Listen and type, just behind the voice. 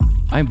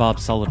I'm Bob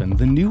Sullivan,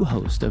 the new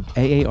host of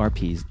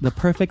AARP's The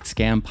Perfect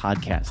Scam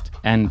podcast.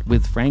 And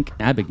with Frank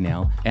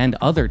Abagnale and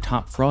other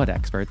top fraud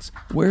experts,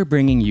 we're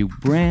bringing you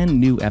brand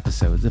new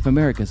episodes of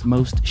America's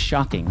most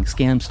shocking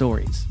scam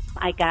stories.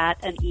 I got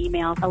an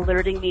email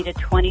alerting me to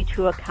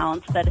 22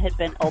 accounts that had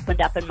been opened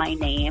up in my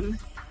name.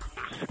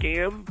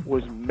 Scam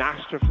was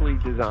masterfully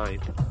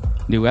designed.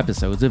 New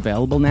episodes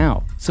available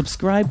now.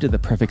 Subscribe to the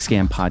Perfect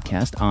Scam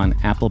podcast on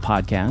Apple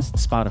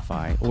Podcasts,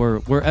 Spotify, or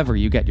wherever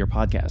you get your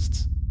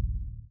podcasts.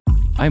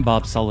 I'm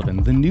Bob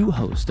Sullivan, the new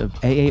host of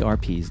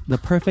AARP's The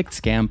Perfect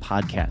Scam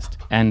podcast.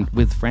 And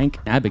with Frank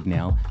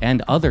Abagnale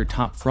and other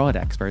top fraud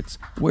experts,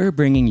 we're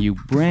bringing you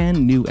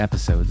brand new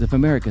episodes of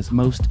America's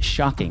most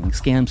shocking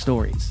scam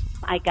stories.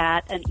 I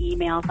got an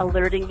email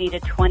alerting me to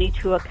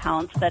 22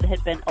 accounts that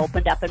had been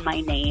opened up in my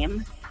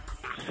name.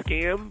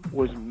 Scam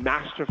was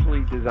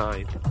masterfully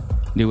designed.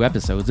 New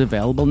episodes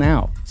available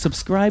now.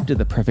 Subscribe to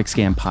the Perfect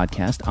Scam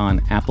podcast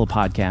on Apple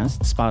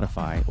Podcasts,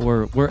 Spotify,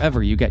 or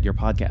wherever you get your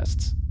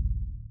podcasts.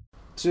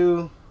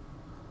 2,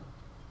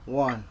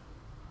 1.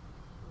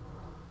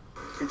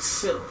 It's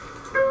silly.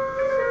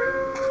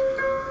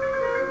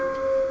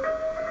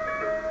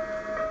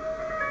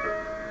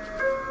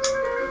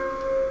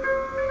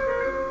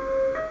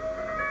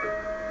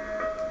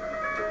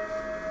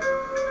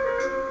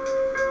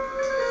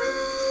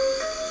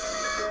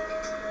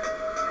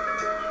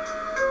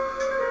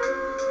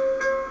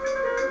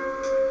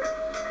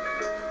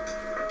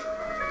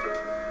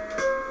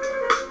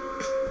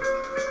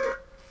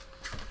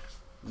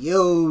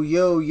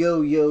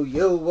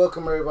 Yo,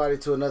 welcome everybody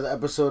to another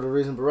episode of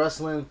Reasonable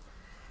Wrestling.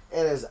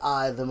 It is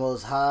I, the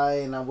Most High,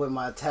 and I'm with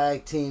my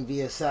tag team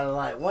via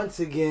satellite once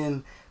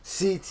again,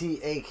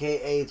 CT,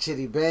 aka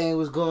Chidi Bang.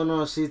 What's going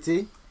on, CT?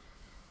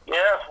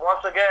 Yes,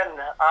 once again,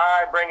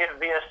 I bring it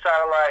via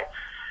satellite.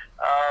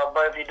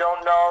 But if you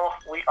don't know,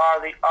 we are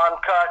the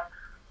uncut,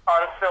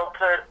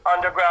 unfiltered,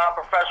 underground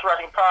professional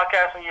wrestling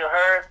podcast, and you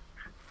heard.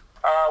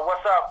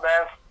 What's up,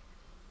 man?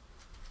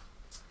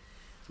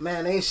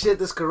 Man, ain't shit.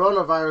 This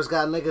coronavirus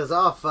got niggas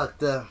all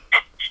fucked up.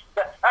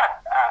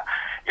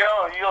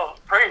 Yo,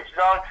 preach,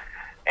 dog.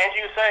 And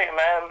you say,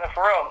 man,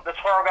 for real, this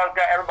horror got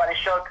everybody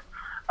shook.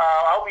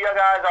 I hope you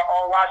guys are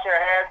all washing your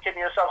hands, keeping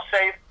yourself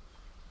safe.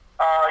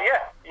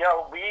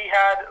 We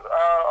had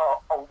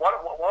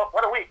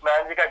what a week,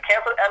 man. We got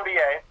canceled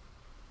NBA,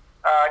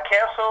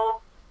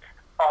 canceled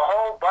a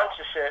whole bunch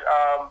of shit.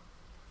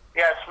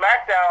 We had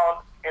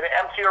SmackDown in an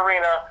empty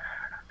arena,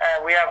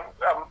 and we have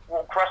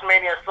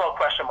WrestleMania is still a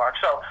question mark.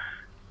 So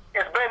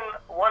it's been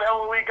one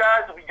hell of a week,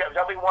 guys. We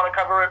definitely want to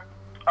cover it.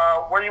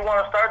 Where do you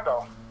want to start,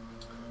 though?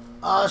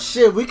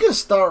 Shit, we can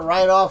start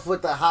right off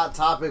with the hot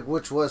topic,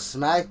 which was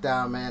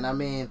SmackDown, man. I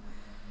mean,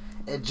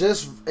 it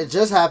just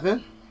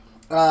happened,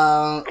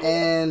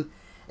 and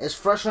it's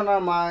fresh on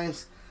our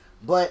minds,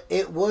 but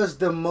it was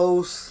the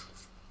most,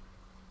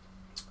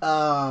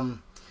 and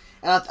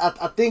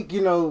I think, we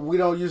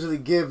don't usually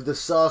give the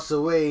sauce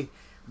away,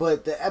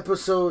 but the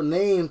episode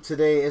name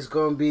today is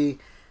going to be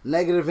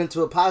Negative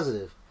into a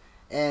Positive.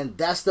 And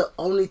that's the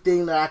only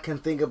thing that I can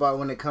think about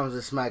when it comes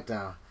to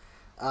SmackDown.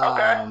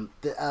 Okay.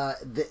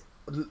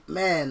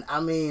 Man, I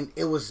mean,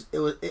 it was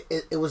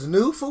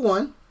new for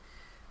one.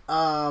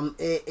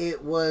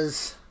 It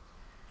was.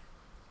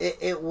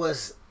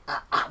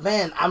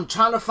 Man, I'm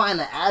trying to find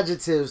the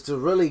adjectives to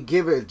really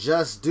give it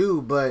just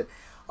due, but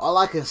all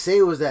I can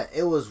say was that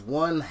it was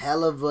one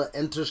hell of an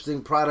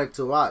interesting product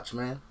to watch,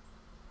 man.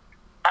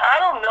 I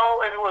don't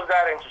know if it was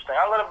that interesting.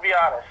 I'm going to be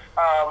honest.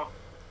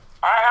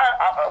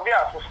 I'll be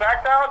honest, with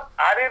SmackDown,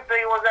 I didn't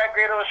think it was that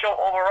great of a show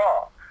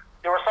overall.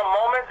 There were some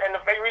moments, and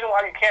the reason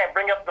why you can't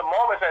bring up the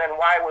moments and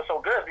why it was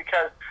so good is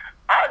because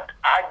I'd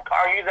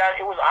argue that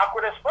it was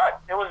awkward as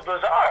fuck. It was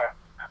bizarre.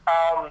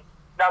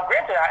 Now,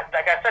 granted,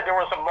 like I said, there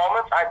were some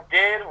moments. I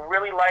did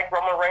really like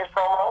Roman Reigns'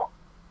 promo.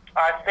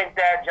 I think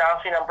that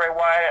John Cena and Bray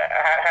Wyatt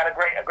had a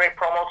great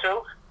promo,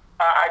 too.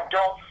 I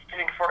don't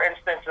think, for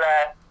instance,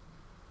 that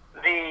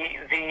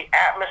the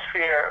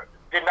atmosphere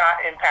did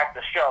not impact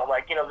the show.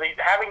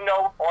 Having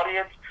no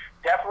audience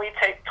definitely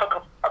took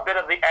a bit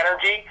of the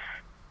energy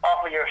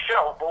off of your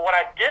show. But what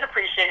I did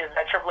appreciate is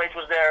that Triple H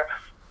was there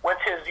with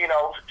his,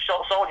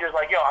 soldiers,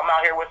 like, yo, I'm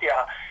out here with you,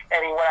 and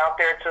he went out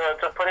there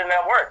to put in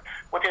that work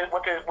with his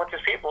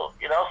people,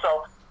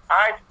 So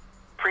I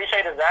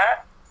appreciated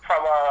that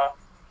from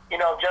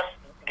just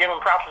giving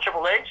props to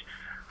Triple H.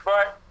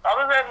 But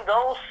other than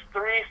those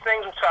three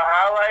things to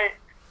highlight,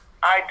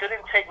 I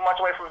didn't take much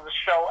away from the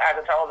show as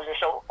a television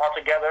show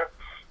altogether.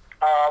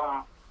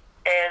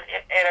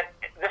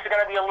 This is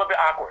going to be a little bit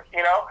awkward,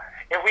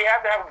 If we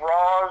have to have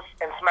Raws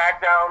and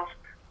SmackDowns,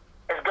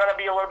 it's going to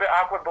be a little bit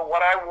awkward. But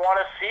what I want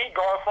to see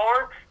going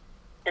forward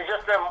is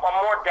just a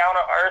more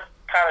down-to-earth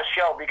kind of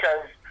show,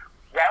 because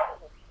that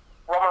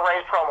Roman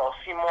Reigns promo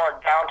seemed more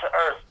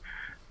down-to-earth.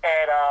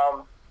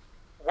 And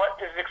what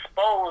is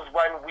exposed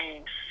when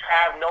we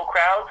have no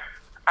crowd,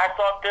 I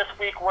thought this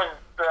week was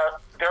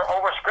they're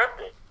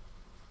over-scripted.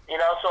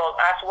 So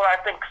that's what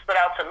I think stood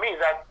out to me, is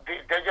that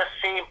they just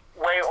seem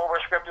way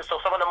over-scripted, so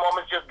some of the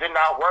moments just did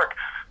not work.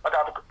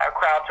 without a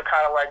crowd to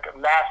kind of like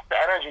mask the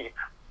energy.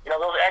 You know,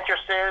 those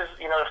entrances,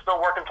 you know, they're still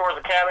working towards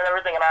the camera and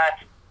everything, and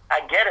I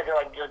get it. They're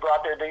like, just go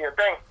out there and do your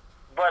thing.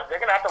 But they're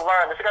going to have to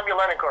learn. This is going to be a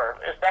learning curve.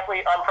 It's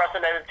definitely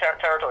unprecedented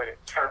territory.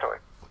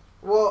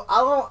 Well,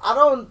 I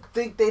don't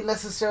think they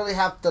necessarily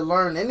have to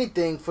learn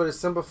anything for the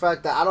simple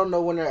fact that I don't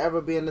know when they'll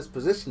ever be in this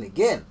position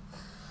again.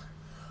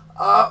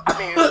 I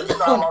mean, you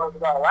know how long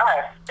it's going to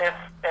last.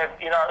 If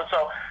you know,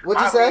 so...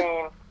 What'd you say?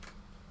 Mean,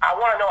 I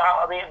want to know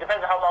how... I mean, it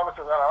depends on how long this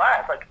is going to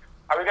last. Like,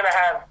 are we going to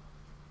have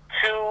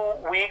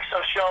 2 weeks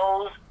of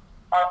shows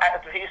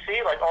at the PC?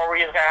 Like, or are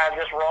we just going to have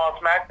just Raw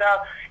and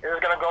SmackDown? Is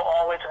it going to go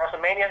all the way to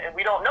WrestleMania? And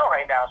we don't know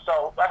right now.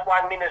 So that's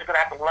why Mina's going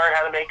to have to learn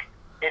how to make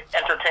it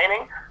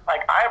entertaining.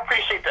 Like, I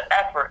appreciate the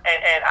effort,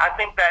 and I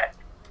think that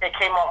it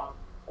came off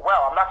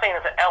well. I'm not saying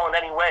it's an L in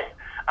any way.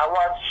 I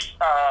watched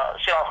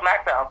shit on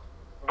SmackDown,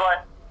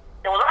 but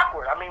it was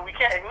awkward. I mean, we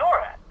can't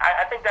ignore that.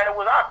 I think that it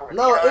was awkward.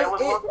 No, you know,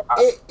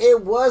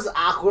 it was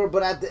awkward,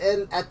 but at the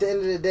end of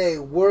the day,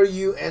 were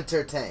you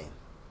entertained?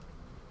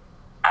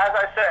 As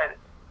I said,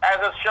 as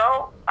a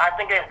show, I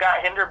think it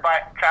got hindered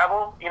by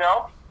travel. You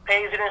know,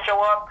 Paige didn't show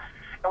up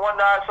and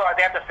whatnot, so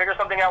they have to figure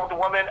something out with the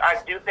woman.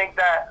 I do think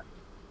that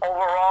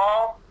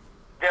overall,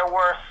 there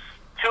were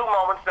 2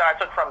 moments that I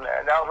took from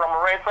there. That was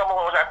Roman Reigns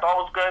promo, which I thought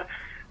was good.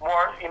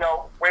 More, you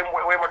know, way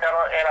more down,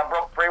 and I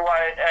broke Bray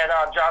Wyatt and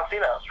John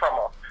Cena's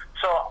promo.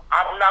 So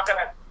I'm not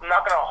gonna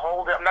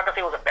hold it. I'm not gonna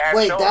say it was a bad show.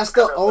 Wait, that's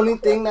the only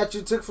thing that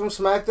you took from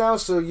SmackDown?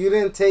 So you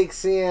didn't take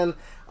seeing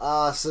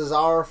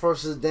Cesaro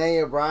versus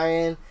Daniel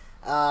Bryan,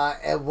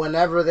 and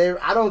whenever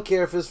I don't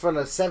care if it's from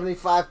the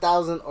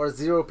 75,000 or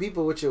 0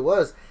 people, which it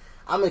was.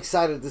 I'm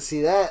excited to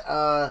see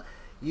that.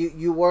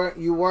 You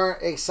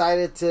weren't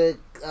excited to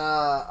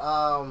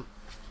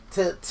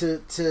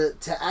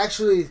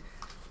actually.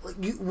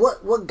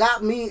 What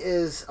got me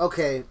is,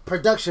 okay,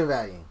 production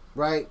value,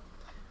 right?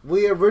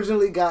 We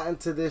originally got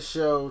into this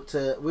show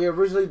we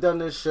originally done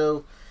this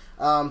show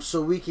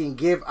so we can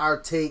give our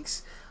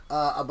takes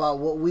about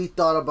what we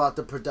thought about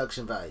the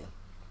production value.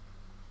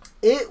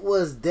 It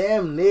was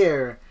damn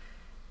near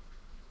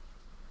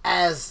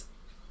as,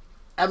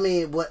 I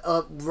mean,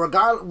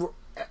 without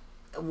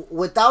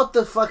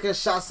the fucking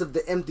shots of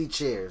the empty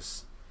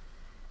chairs,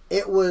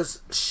 it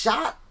was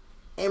shot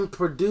and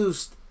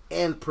produced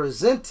and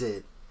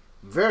presented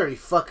very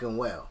fucking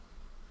well.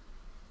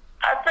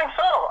 I think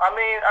so. I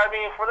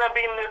mean, for them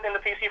being in the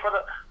PC for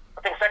the,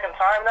 I think, second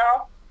time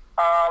now,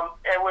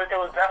 it was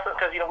definitely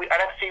because, you know,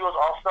 NXT was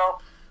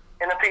also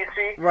in the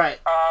PC, right?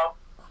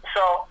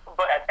 So,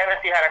 but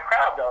NXT had a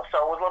crowd though,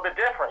 so it was a little bit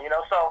different, you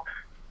know. So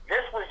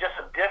this was just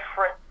a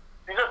different.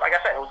 Just like I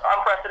said, it was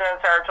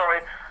unprecedented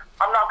territory.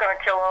 I'm not gonna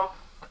kill him.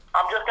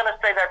 I'm just gonna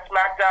say that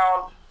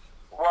SmackDown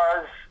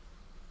was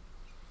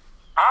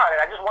odd, and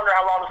I just wonder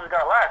how long this is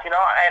gonna last, you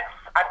know. And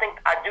I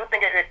do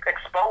think it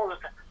exposed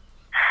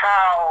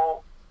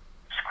how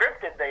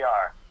scripted they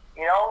are,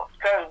 you know,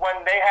 because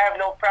when they have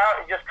no crowd,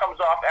 it just comes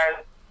off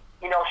as,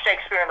 you know,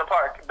 Shakespeare in the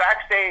Park.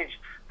 Backstage,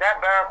 that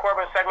Baron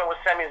Corbin segment with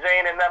Sami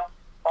Zayn and them,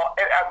 I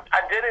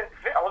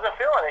wasn't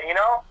feeling it, you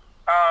know.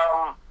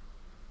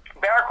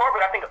 Baron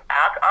Corbin, I think,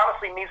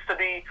 honestly needs to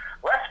be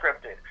less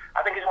scripted.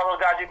 I think he's one of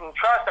those guys you can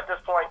trust at this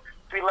point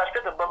to be less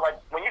scripted, but,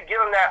 like, when you give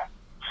him that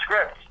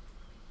script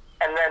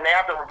and then they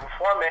have to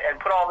perform it and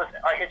put all this,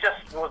 like, it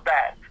just was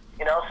bad,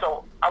 you know.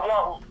 So I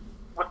want,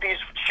 with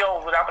these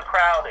shows without the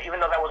crowd,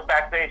 even though that was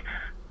backstage,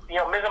 you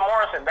know, Miz and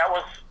Morrison, that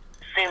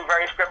seemed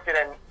very scripted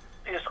and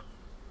just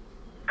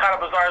kind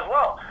of bizarre as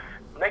well.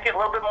 Make it a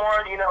little bit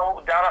more, you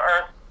know, down to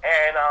earth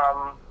and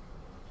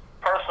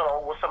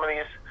personal with some of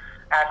these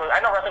aspects. I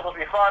know wrestling's supposed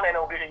to be fun and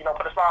it'll be, you know,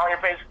 put a smile on your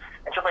face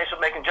and Triple H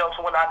was making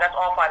jokes and whatnot. That's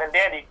all fine and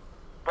dandy,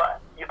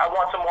 but I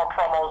want some more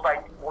promos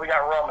like what we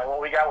got Roman, what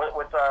we got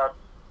with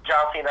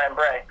John Cena and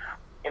Bray,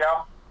 you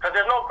know. Because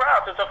there's no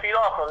crowd to feed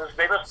off of.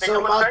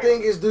 So my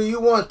thing is, do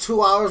you want 2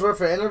 hours worth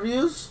of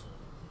interviews?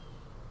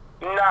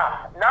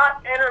 Nah,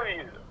 not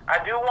interviews. I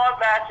do want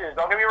matches.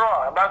 Don't get me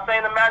wrong. I'm not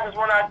saying the matches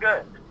were not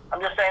good. I'm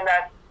just saying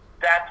that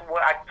that's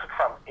what I took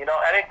from it. You know,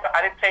 I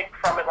didn't take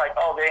from it like,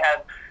 oh, they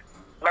had,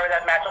 remember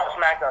that match on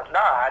SmackDown?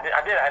 Nah, I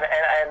did.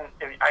 And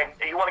if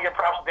you want to give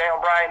props to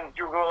Daniel Bryan,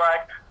 Drew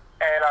Gulak,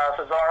 and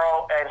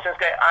Cesaro, and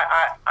Shinsuke,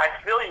 I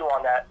feel you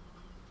on that.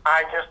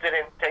 I just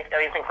didn't take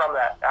anything from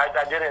that. I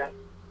didn't.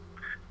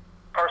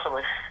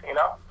 Personally, you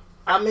know.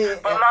 I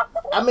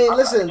mean,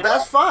 listen,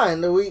 that's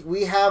fine.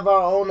 We have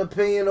our own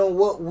opinion on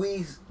what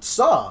we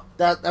saw.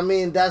 That's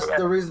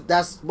the reason.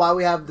 That's why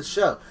we have the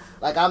show.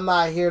 Like, I'm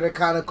not here to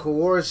kind of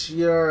coerce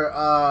your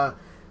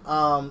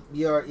kind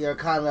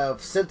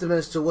of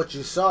sentiments to what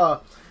you saw.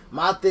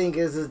 My thing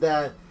is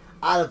that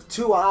out of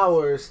 2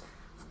 hours,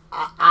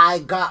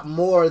 I got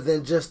more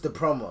than just the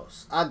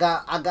promos. I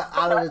got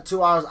out of the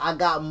 2 hours, I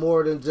got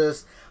more than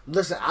just.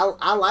 Listen,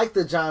 I like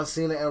the John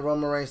Cena and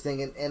Roman Reigns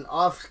thing, and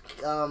off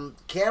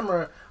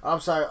camera. I'm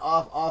sorry,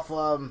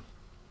 offline.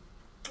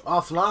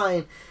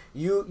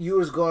 You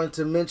was going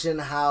to mention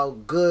how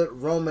good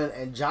Roman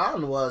and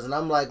John was, and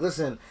I'm like,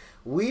 listen,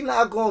 we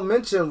not gonna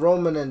mention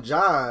Roman and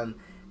John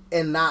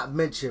and not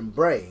mention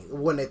Bray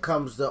when it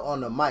comes to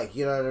on the mic.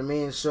 You know what I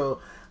mean? So,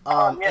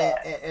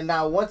 and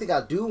now one thing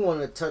I do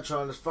want to touch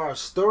on as far as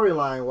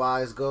storyline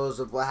wise goes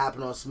of what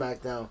happened on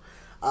SmackDown,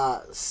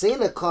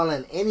 Cena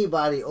calling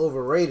anybody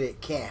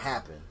overrated can't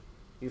happen.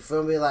 You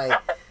feel me? Like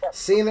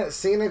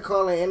Cena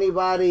calling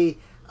anybody,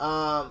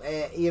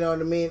 and you know what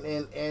I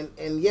mean?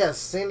 And yes,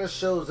 Cena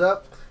shows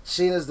up.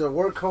 Cena's the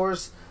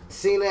workhorse.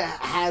 Cena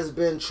has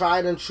been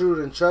tried and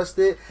true and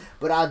trusted,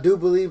 but I do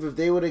believe if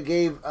they would have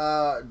gave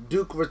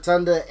Duke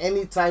Rotunda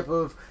any type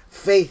of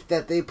faith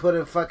that they put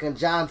in fucking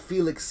John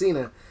Felix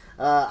Cena,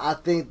 I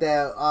think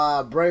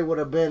that Bray would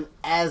have been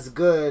as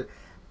good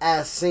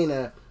as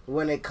Cena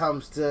when it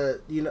comes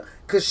to, you know,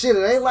 because shit,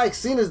 it ain't like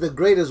Cena's the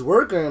greatest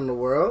worker in the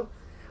world,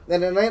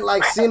 and it ain't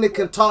like Cena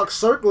can talk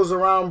circles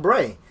around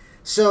Bray.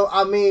 So,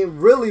 I mean,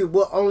 really,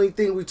 what only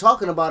thing we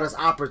talking about is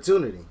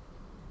opportunity.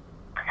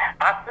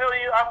 I feel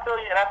you,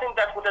 and I think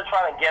that's what they're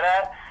trying to get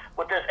at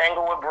with this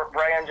angle with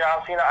Bray and John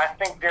Cena. I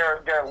think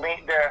they're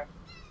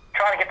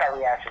trying to get that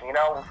reaction, you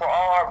know, for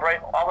all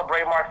the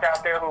Bray marks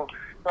out there who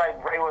feel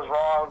like Bray was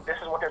wrong. This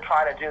is what they're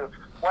trying to do.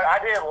 What I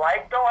didn't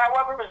like, though,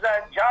 however, was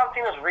that John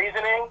Cena's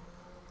reasoning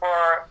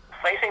for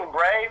facing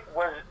Bray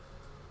was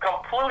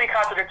completely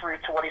contradictory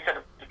to what he said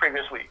the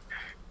previous week.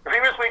 The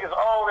previous week is,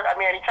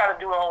 he tried to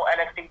do a whole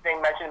NXT thing,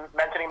 mentioning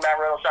Matt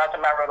Riddle, shout out to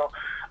Matt Riddle.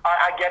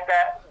 I get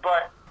that,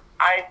 but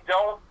I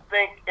don't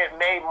think it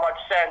made much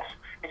sense.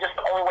 It's just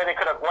the only way they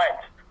could have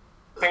went,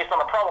 based on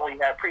the promo he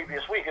had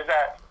previous week, is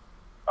that,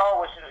 I'm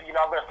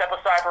going to step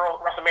aside for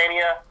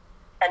WrestleMania,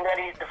 and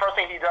then the first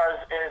thing he does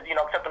is,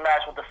 accept the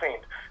match with The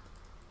Fiend.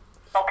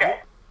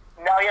 Okay,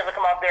 now he has to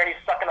come out there and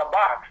he's stuck in a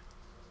box,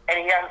 and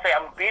he has to say,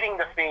 I'm beating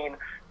The Fiend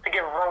to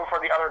give room for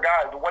the other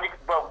guys.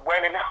 But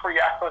when in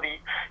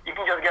reality, you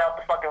can just get out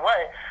the fucking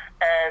way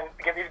and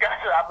give these guys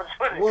an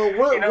opportunity.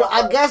 Well,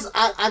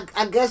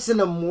 I guess in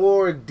a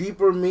more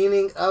deeper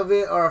meaning of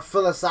it, or a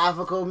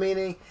philosophical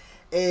meaning,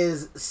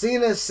 is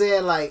Cena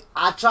saying, like,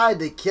 I tried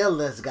to kill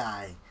this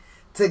guy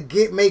to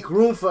make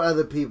room for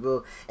other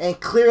people, and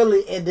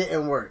clearly it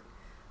didn't work.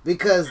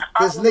 Because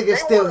this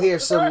nigga's still here.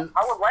 So I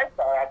would like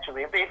that,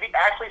 actually. If he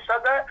actually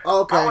said that,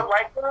 okay. I would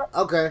like that.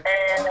 Okay.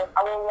 And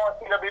I would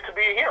want CW to be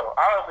a heel,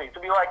 honestly. To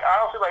be like,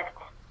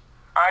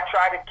 I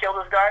tried to kill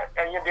this guy,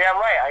 and you're damn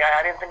right.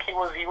 I didn't think he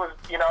was,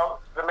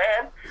 the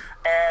man.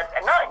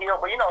 And not heel,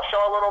 but,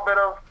 show a little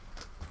bit of,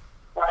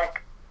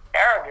 like,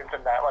 arrogance in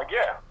that. Like,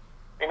 yeah,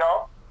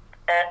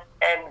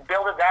 and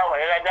build it that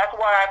way. And that's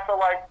why I feel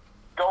like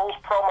those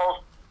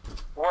promos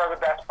were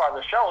the best part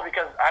of the show,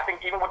 because I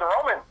think even with the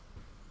Roman,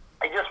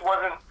 it just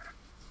wasn't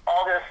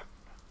all this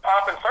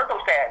pomp and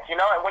circumstance, And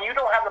when you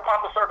don't have the pomp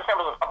and circumstance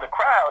of the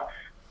crowd,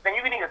 then you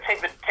need to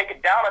take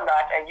it down a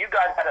notch, and you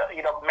guys got to,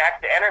 match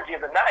the energy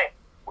of the night,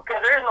 because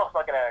there is no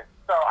fucking energy.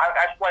 So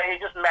I swear, it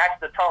just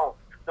matched the tone,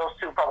 those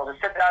two promos. The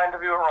sit-down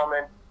interview with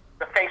Roman,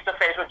 the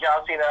face-to-face with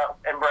John Cena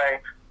and Bray.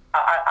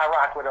 I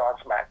rock with it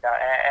on SmackDown,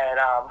 and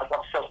I'd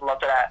love to show some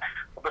love to that.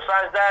 But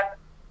besides that,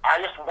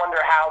 I just wonder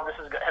how this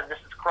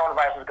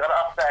coronavirus is going to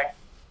affect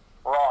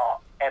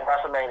Raw and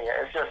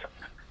WrestleMania. It's just...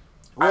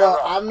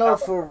 Well, I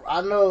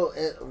know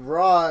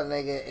Raw,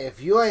 nigga, if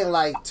you ain't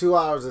like 2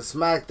 hours of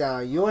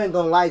SmackDown, you ain't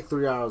gonna like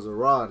 3 hours of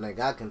Raw, nigga.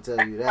 I can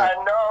tell you that. I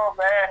know,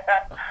 man.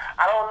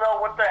 I don't know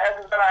what the heck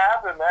is gonna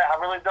happen, man. I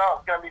really don't.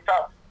 It's gonna be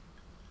tough.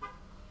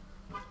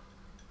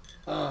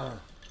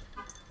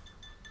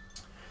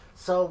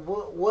 So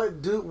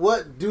what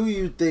do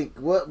you think?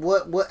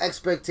 What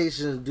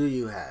expectations do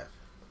you have?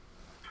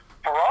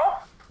 For Raw?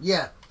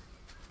 Yeah.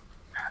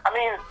 I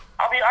mean,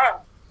 I'll be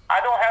honest. I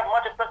don't have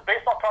much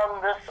based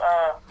upon this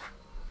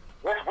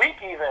week.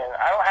 Even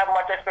I don't have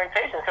much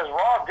expectations, because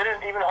Raw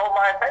didn't even hold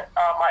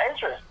my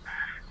interest.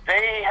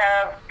 They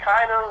have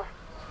kind of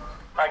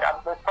like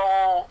this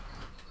whole.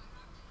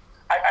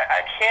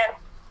 I can't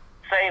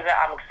say that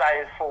I'm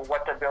excited for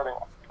what they're building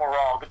for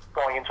Raw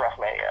going into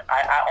WrestleMania.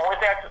 I only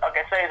thing I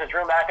can say is the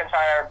Drew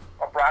McIntyre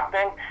Brock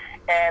thing,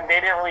 and they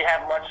didn't really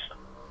have much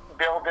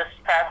build this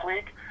past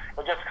week. It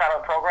was just kind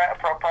of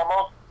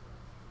promos.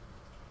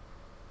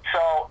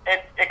 So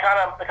it kind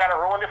of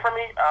ruined it for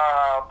me.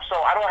 So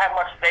I don't have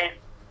much faith.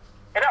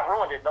 It not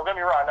ruined it. Don't get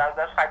me wrong.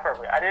 That's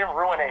hyperbole. I didn't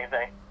ruin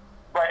anything,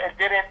 but it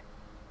didn't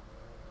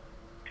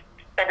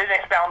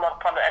expound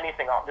upon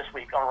anything on this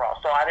week on Raw.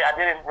 So I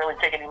didn't really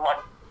take any much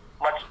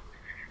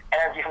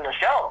energy from the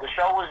show. The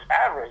show was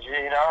average.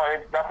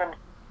 It's nothing.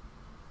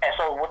 And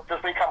so with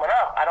this week coming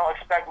up, I don't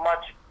expect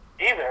much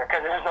either,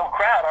 because there's no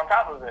crowd on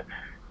top of it.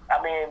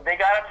 I mean, they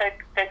gotta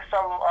take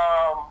some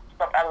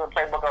stuff out of the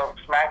playbook of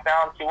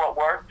SmackDown, see what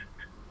worked,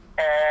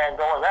 and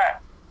go with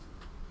that.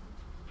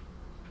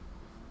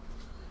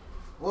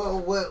 Well,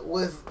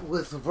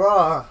 with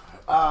Raw,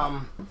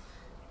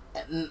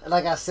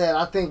 like I said,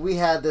 I think we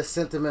had the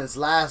sentiments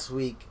last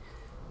week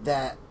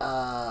that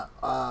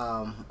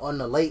on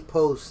the late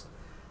post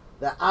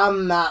that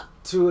I'm not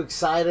too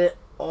excited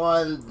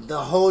on the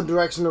whole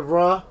direction of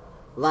Raw.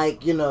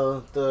 Like,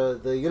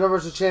 the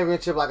Universal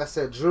Championship, like I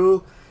said,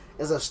 Drew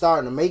is a star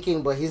in the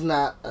making, but he's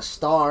not a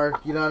star,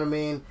 you know what I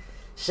mean?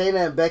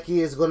 Shayna and Becky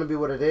is going to be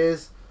what it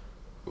is.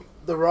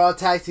 the Raw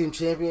Tag Team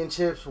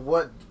Championships,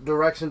 what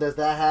direction does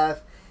that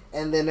have?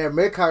 And then their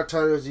mid-card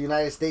title is the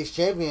United States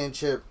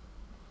Championship.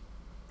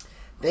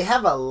 They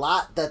have a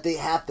lot that they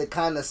have to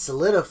kind of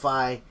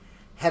solidify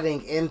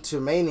heading into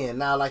Mania.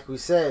 Now, like we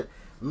said,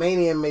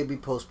 Mania may be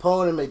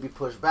postponed, it may be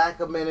pushed back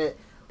a minute,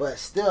 but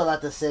still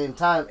at the same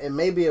time, it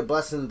may be a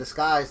blessing in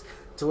disguise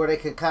to where they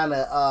can kind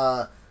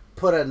of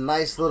put a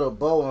nice little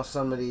bow on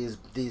some of these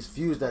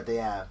feuds that they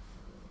have.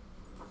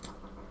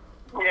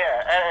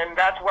 Yeah, and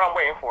that's what I'm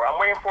waiting for. I'm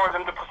waiting for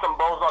them to put some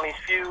bows on these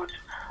feuds.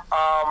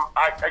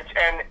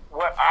 And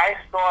what I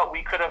thought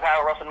we could have had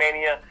at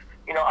WrestleMania,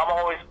 you know, I'm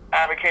always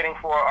advocating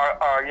for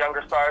our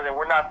younger stars, and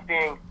we're not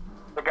seeing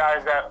the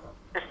guys that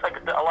it's like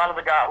a lot of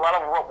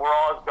what we're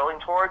all building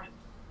towards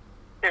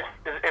is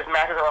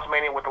matches at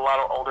WrestleMania with a lot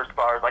of older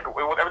stars. Like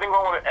with everything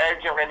going with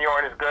Edge and Randy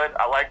Orton is good.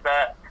 I like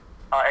that.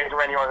 Edge and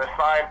Randy Orton is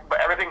fine, but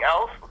everything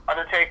else,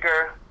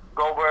 Undertaker,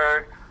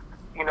 Goldberg,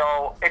 you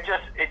know, it's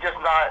just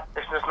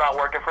not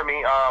working for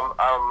me.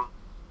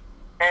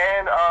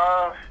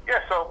 Yeah,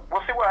 so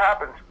we'll see what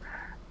happens.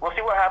 We'll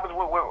see what happens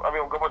with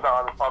Goldberg's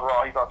on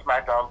Raw, he's on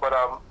SmackDown, but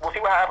we'll see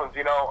what happens.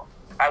 You know,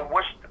 I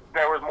wish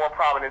there was more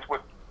prominence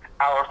with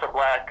Aleister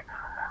Black.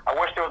 I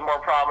wish there was more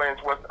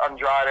prominence with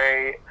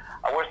Andrade.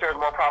 I wish there was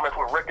more prominence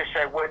with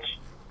Ricochet, which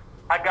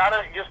I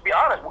gotta just be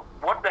honest.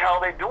 What the hell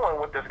are they doing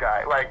with this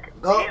guy? Like,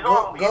 go ahead.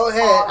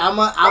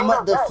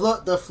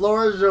 The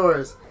floor is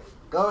yours.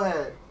 Go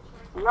ahead.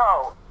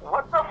 Yo,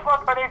 what the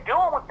fuck are they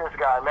doing with this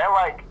guy, man?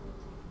 Like,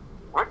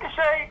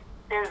 Ricochet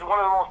is one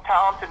of the most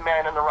talented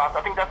men in the roster.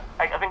 I think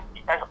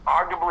that's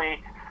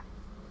arguably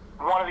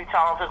one of the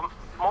talented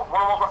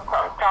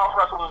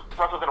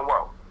wrestlers in the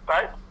world,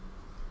 right?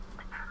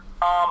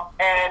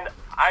 And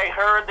I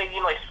heard that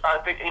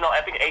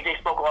I think AJ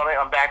spoke on it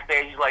on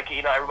backstage. He's like,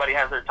 you know, everybody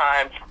has their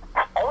time.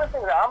 Only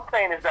thing that I'm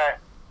saying is that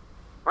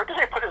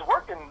Ricochet put his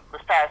work in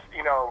this past,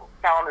 you know,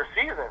 calendar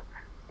season.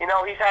 You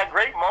know, he's had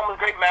great moments,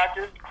 great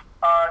matches.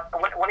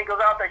 When he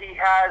goes out there, he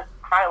has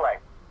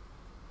highlights.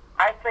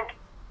 I think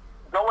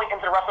going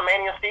into the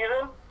WrestleMania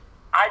season,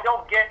 I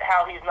don't get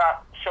how he's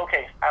not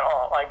showcased at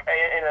all, like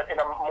in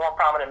a more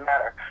prominent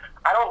manner.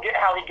 I don't get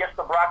how he gets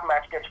the Brock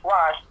match, gets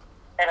squashed,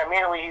 and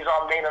immediately he's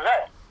on main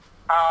event.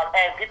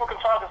 And people can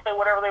talk and say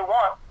whatever they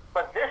want,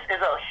 but this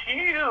is a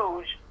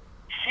huge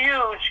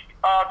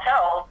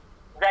tell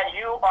that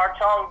you are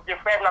telling your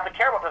fans not to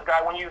care about this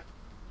guy when you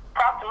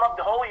propped him up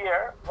the whole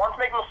year, wanted to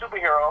make him a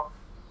superhero,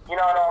 you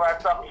know, and all that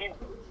stuff. He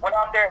went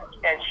out there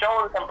and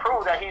showed and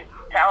proved that he's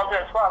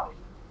talented as fuck.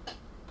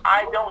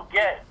 I don't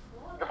get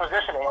the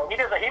positioning.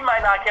 He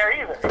might not care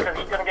either because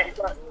he's gonna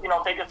you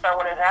know, take his turn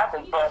when it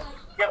happens. But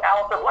you have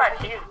Aleister Black,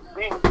 he's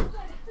being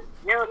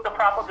used to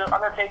prop up the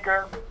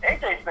Undertaker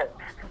AJ spin.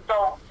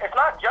 So it's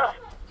not just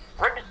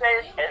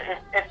Ricochet.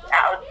 It's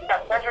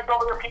got Cedric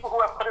over there. People who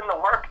have put in the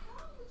work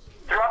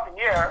throughout the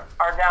year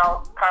are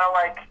now kind of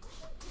like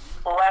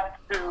left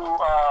to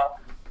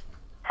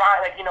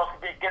find, like, you know,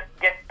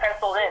 get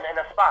penciled in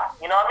a spot.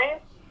 You know what I mean?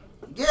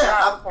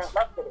 Yeah.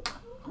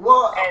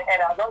 Well,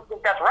 and I don't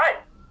think that's right.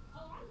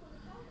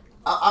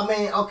 I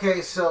mean,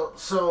 okay, so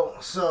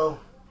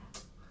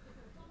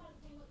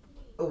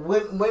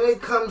when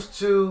it comes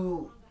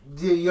to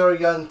your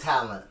young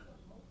talent,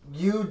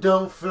 you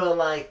don't feel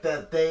like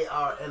that they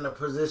are in a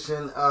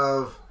position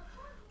of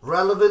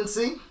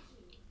relevancy?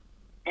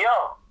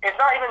 Yo, it's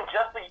not even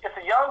just it's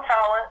a young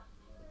talent,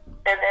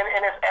 and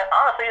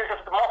honestly, it's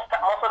just most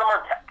of them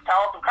are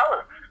talented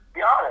color.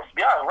 Be honest.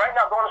 Right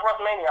now, going to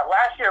WrestleMania.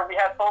 Last year we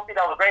had Sophie.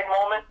 That was a great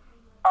moment.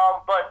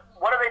 But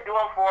what are they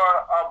doing for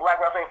black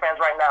wrestling fans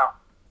right now?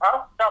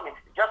 Huh? Tell me.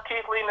 Just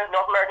Keith Lee in the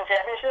North American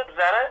Championship? Is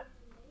that it?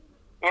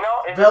 You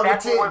know?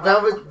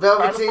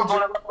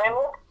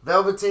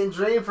 Velveteen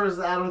Dream versus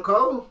Adam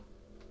Cole.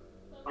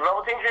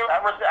 Velveteen Dream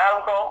versus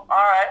Adam Cole.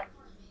 All right.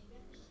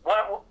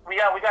 We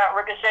got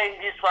Ricochet.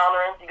 He's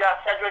floundering. You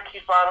got Cedric.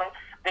 He's floundering.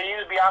 They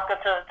used Bianca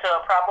to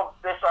prop up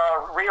this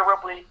Rhea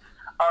Ripley,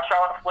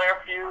 Charlotte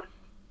Flair feud.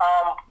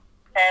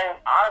 And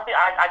honestly,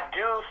 I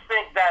do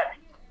think that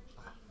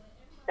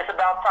it's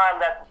about time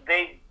that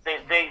they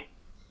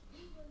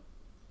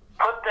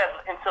put them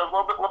into a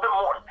little bit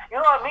more. You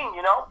know what I mean?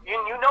 You know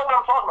what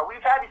I'm talking about.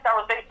 We've had these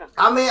conversations.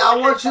 I mean, I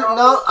want you to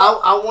know.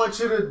 I want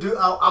you to do.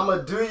 I'm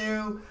gonna do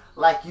you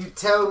like you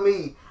tell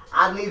me.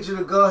 I need you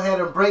to go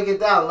ahead and break it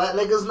down. Let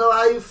niggas know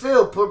how you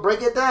feel.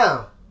 Break it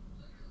down.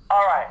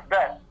 All right,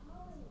 bet.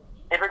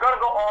 If you're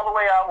gonna go all the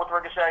way out with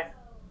Ricochet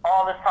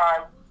all this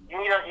time, you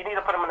need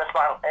to put him in the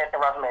spot in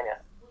WrestleMania.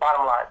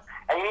 Bottom line,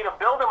 and you need to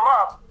build him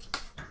up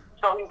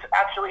so he's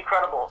actually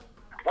credible.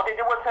 What they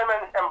did with him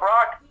and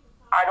Brock,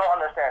 I don't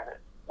understand it.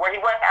 Where he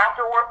went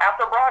after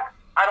Brock,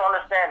 I don't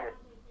understand it.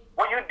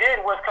 What you did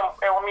was,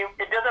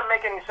 it doesn't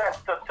make any sense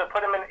to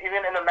put him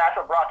even in the match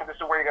with Brock if this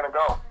is where you're going to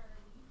go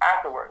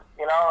afterwards.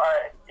 You know,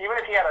 even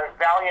if he had a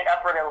valiant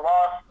effort and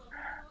lost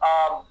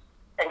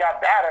and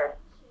got battered,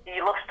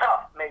 he looks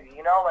tough, maybe,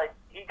 you know, like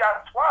he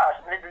got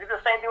squashed. They did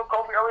the same thing with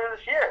Kofi earlier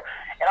this year,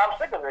 and I'm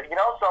sick of it, you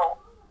know. So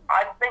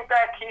I think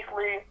that Keith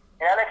Lee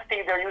and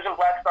NXT, they're using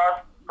black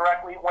stars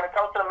correctly. When it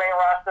comes to the main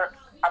roster,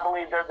 I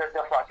believe they're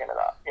fucking it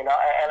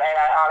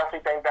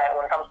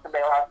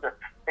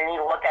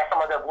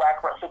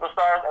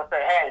superstars and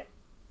say, hey,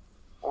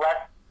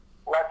 let's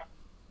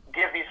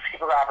give these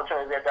people the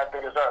opportunity that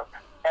they deserve,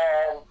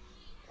 and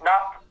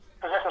not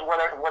positions where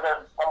they're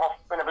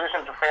almost in a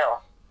position to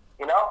fail.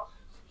 You know,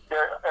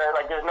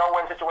 there's no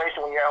win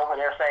situation when you're over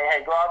there saying,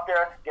 hey, go out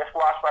there, get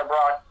squashed by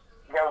Brock,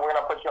 then we're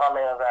gonna put you on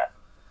main event.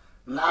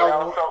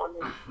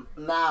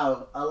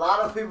 Now, a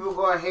lot of people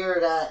gonna hear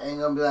that and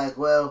gonna be like,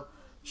 well,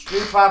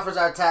 Street Profits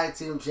are tag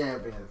team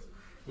champions.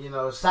 You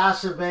know,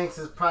 Sasha Banks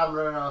is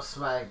prominent on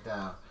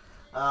SmackDown.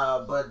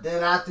 But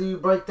then after you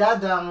break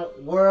that down,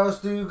 where else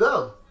do you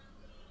go?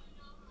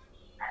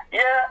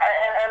 Yeah,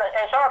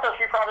 and shout out to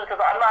Street Profits because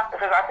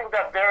I think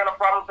that they're in a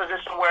problem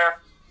position where,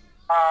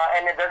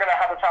 and they're gonna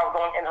have a chance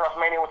going into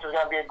WrestleMania, which is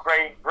gonna be a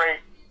great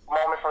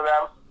moment for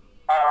them.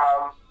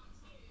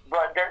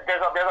 But there's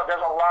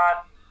a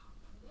lot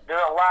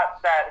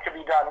that could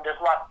be done.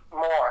 There's a lot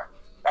more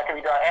that can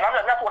be done, and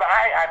that's what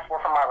I ask for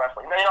from my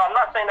wrestling. You know, I'm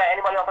not saying that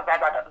anybody else has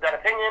that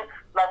opinion.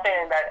 I'm not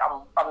saying that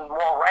I'm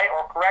more right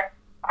or correct.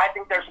 I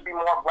think there should be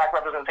more black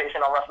representation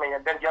on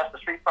WrestleMania than just the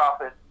Street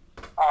Profits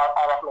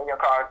on WrestleMania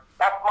card.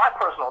 That's my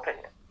personal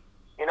opinion.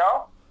 You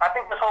know, I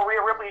think this whole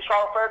Rhea Ripley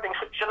Charlotte Flair thing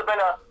should have been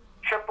a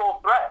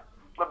triple threat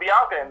with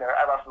Bianca in there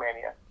at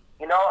WrestleMania.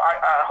 You know,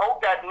 I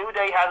hope that New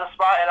Day has a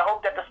spot, and I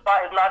hope that the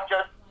spot is not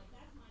just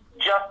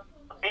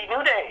be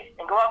New Day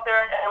and go out there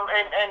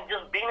and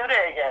just be New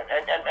Day again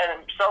and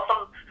sell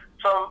some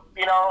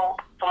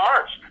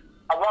merch.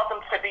 I want them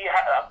to be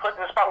put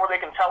in a spot where they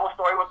can tell a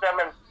story with them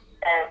and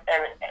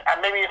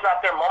maybe it's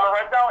not their moment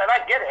right now, and I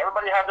get it.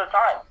 Everybody has their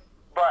time.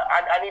 But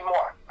I need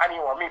more.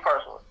 Me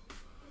personally.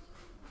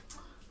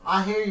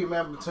 I hear you,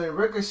 man. Between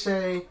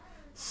Ricochet,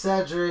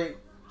 Cedric,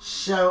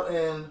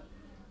 Shelton,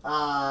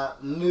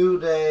 New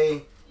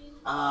Day,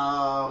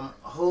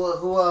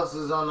 who else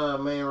is on the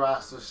main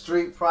roster?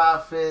 Street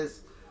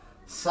Profits,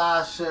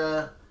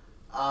 Sasha,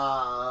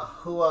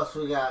 who else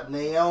we got?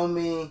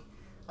 Naomi.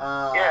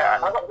 I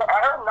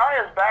heard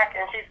Naya's back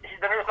and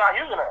they're just not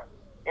using her.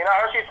 You know, I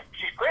heard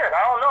she's cleared.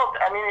 I don't know.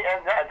 I mean,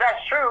 and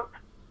that's true.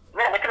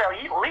 Man, they could have at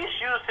least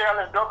used her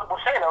on this build up with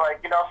Shayna, to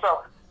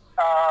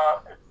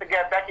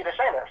get Becky to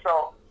Shayna.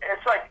 So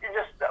it's like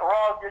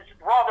Raw's in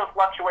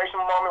fluctuation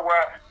moment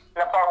where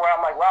in a part where I'm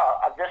like, wow,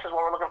 this is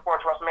what we're looking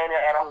forward to WrestleMania,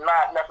 and I'm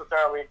not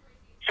necessarily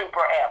super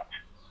amped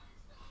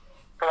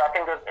because I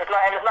think it's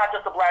not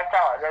just the black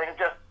talent.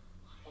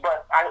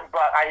 But I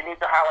need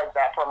to highlight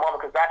that for a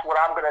moment because that's what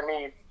I'm gonna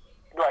need,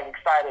 like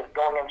excited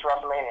going into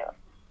WrestleMania.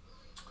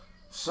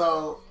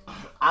 So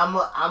I'm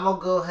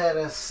gonna go ahead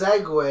and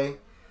segue.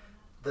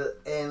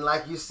 And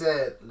like you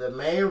said, the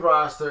main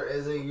roster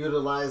isn't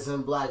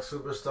utilizing black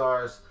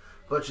superstars,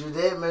 but you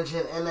did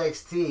mention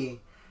NXT,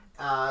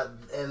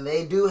 and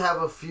they do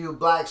have a few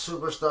black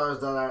superstars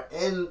that are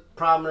in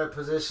prominent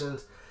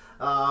positions.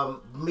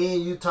 Me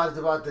and you talked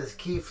about this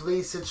Keith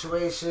Lee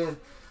situation,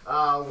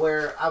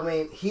 where I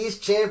mean he's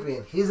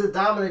champion, he's a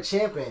dominant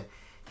champion,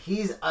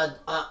 he's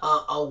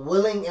a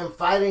willing and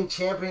fighting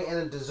champion and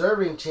a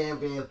deserving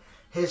champion.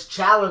 His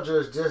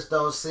challengers just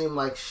don't seem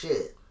like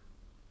shit.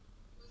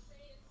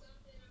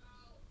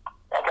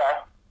 Okay.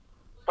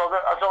 So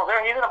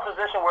he's in a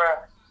position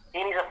where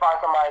he needs to find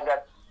somebody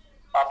that's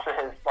up to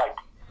his level.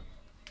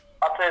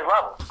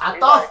 I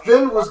thought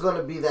Finn was going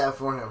to be that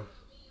for him.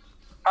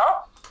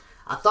 Huh?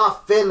 I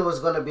thought Finn was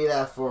going to be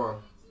that for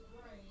him.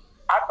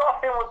 I thought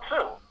Finn would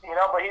too,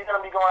 but he's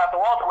going to be going after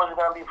Walter, which is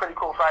going to be a pretty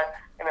cool fight,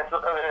 and it's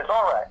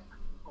all right.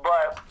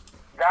 But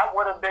that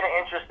would have been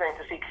interesting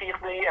to see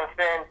Keith Lee and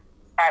Finn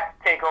at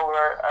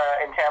TakeOver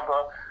in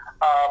Tampa.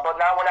 But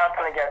now we're not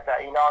going to get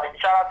that.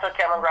 Shout out to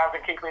Cameron Grimes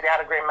and Keith Lee. They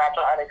had a great match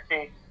on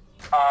NXT.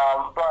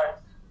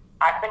 But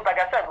I think, like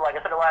I said a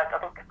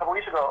couple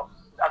weeks ago,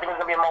 I think it's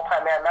going to be a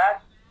multi-man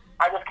match.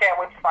 I just can't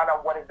wait to find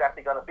out what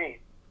exactly going to be.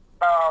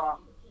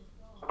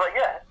 But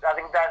yeah, I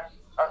think that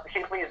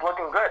Keith Lee is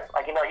looking good.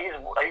 He's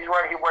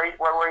where he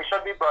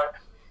should be, but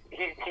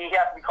he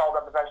has to be called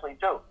up eventually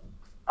too.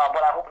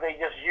 But I hope they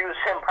just use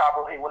him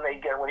properly when he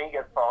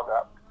gets called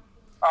up.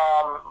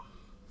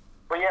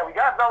 But yeah, we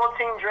got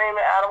Velveteen Dream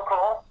and Adam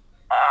Cole.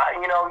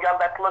 We got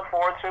that to look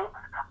forward to.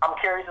 I'm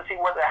curious to see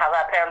how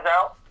that pans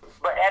out.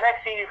 But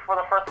NXT, for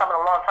the first time in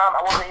a long time, I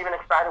wasn't even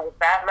excited with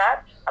that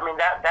match. I mean,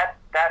 that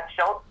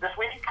show this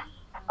week,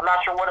 I'm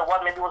not sure what it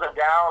was. Maybe it was a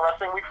down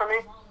wrestling week for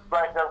me.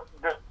 But the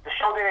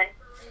show didn't,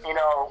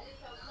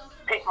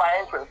 pique my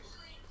interest.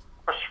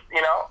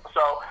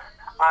 So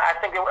I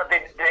think I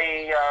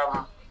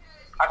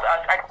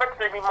expect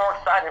to be more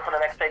excited for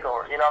the next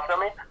TakeOver. Feel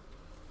me?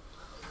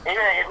 Even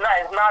it's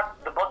not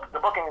the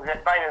booking is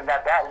not even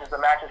that bad. It's just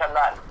the matches have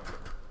not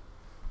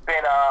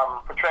been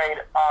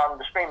portrayed on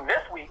the screen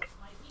this week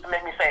to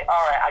make me say,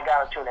 all right, I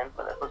gotta tune in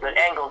for this. But the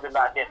angles did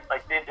not hit.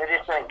 They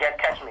just didn't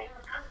catch me.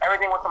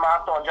 Everything with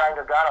Tommaso and Johnny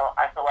Gargano,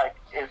 I feel like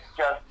is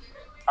just.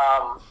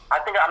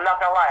 I think I'm not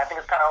gonna lie. I think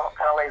it's kind of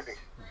lazy.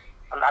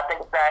 I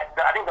think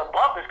the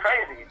bump is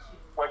crazy,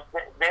 which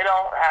they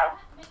don't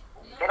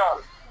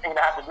even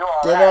have to do all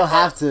that. They don't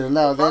have to.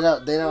 No,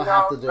 they don't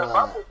have to do all that. The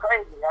bump is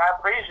crazy. I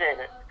appreciate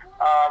it.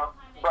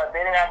 But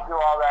they didn't have to do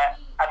all that.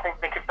 I think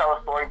they could tell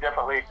a story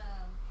differently.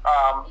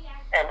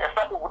 And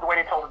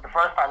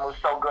first time was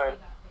so good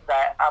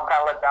that I'm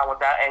kind of let down with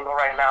that angle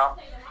right now.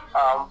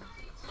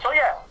 So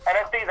yeah,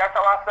 NXT, that's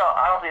how I felt.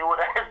 Honestly,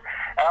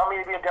 I don't mean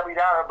to be a Debbie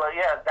Downer, but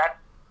yeah, that's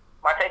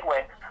my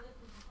takeaway.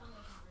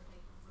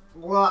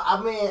 Well, I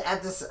mean,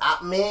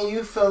 me and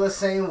you feel the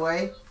same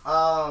way.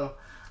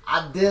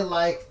 I did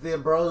like the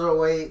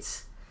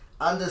Broserweights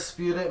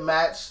Undisputed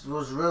match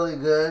was really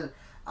good.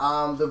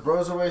 The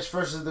Broserweights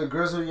versus the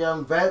Grizzled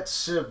Young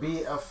Vets should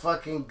be a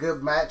fucking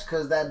good match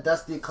because that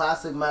Dusty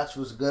Classic match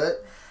was good.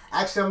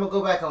 Actually, I'm gonna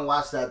go back and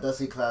watch that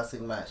Dusty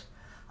Classic match.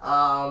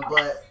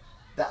 But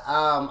like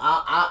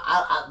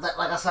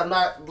I said, I'm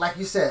not, like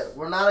you said,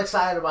 we're not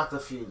excited about the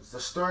feuds. The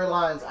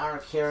storylines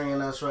aren't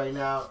carrying us right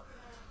now.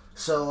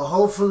 So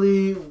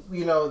hopefully,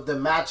 the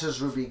matches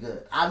will be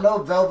good. I know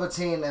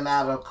Velveteen and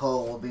Adam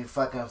Cole will be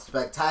fucking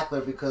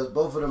spectacular because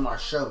both of them are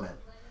showmen.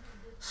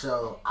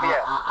 So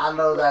I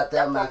know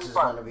that match is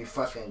going to be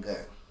fucking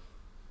good.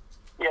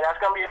 Yeah, that's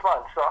going to be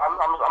fun. So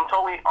I'm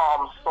totally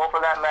stoked for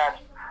that match.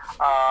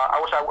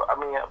 I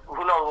mean,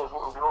 who knows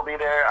who will be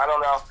there? I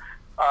don't know.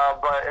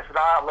 But if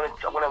not,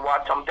 I'm gonna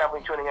watch. I'm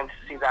definitely tuning in to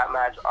see that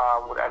match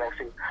with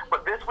NXT.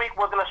 But this week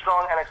wasn't a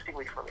strong NXT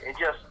week for me.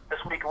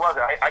 This week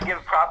wasn't. I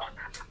give props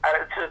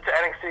to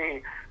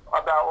NXT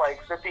about like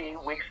 50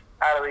 weeks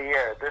out of the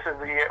year. This is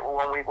the year,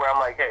 1 week where I'm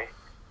like, hey,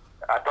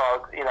 I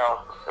thought it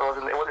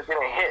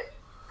didn't hit.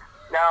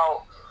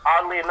 Now,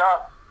 oddly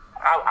enough,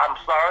 I'm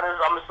starting to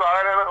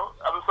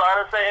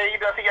say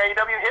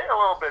AEW hit a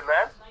little bit,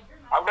 man.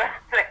 I'm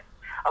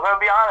gonna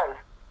be honest.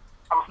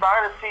 I'm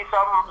starting to see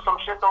some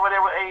shit over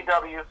there with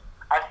AEW.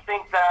 I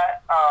think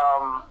that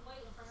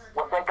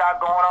what they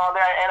got going on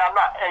there,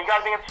 and you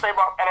got anything to say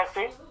about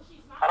NXT?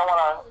 I don't want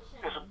to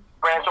just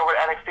branch over to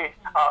NXT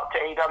to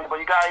AEW, but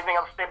you got anything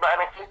else to say about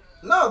NXT?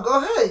 No,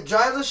 go ahead.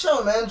 Drive the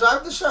show, man.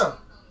 Drive the show.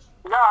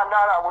 No.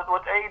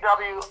 With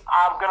AEW,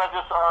 I'm gonna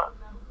just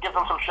give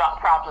them some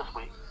props this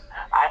week.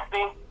 I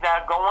think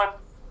that going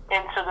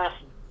into this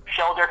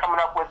show they're coming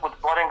up with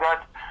Blood and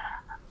Guts,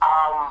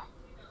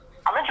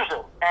 I'm interested,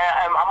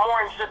 and I'm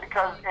more interested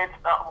because it's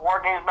a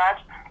War Games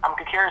match. I'm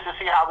curious to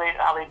see how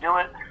they do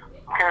it.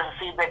 I'm curious to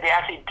see that they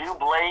actually do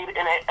blade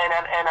in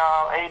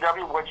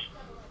AEW, which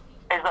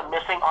is a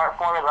missing art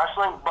form in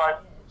wrestling.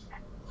 But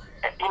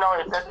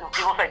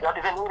people say,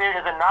 is it needed?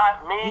 Is it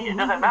not? Me, it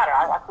doesn't matter.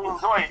 I actually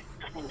enjoy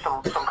just seeing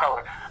some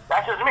color.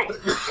 That's just me.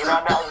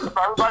 For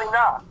everybody,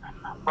 not.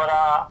 But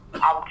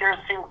I'm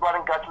curious to see the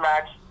Blood and Guts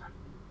match.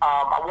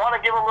 I want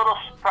to give a little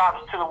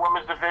props to the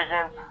women's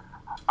division.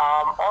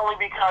 Only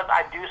because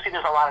I do see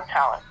there's a lot of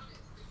talent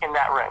in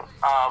that ring.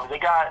 They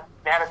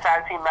had a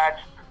tag team match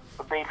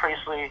with Bea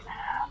Priestley.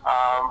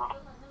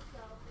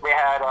 They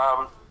had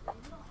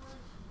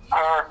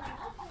her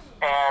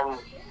and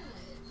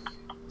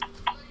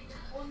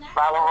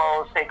Nyla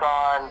Rose take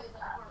on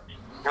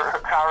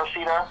Hikaru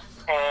Shida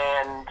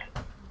and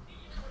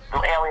the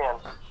alien,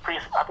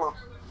 I think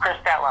Chris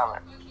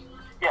Statlander.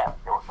 Yeah,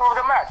 it was a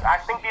good match. I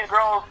think these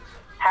girls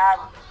have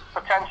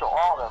potential,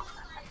 all of them.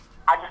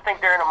 I just think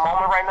they're in a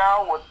moment right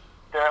now with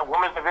the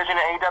women's division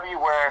in AEW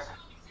where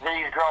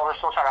these girls are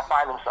still trying to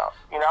find themselves,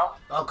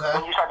 Okay.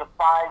 When you start to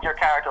find your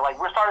character, like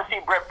we're starting to see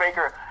Britt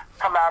Baker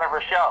come out of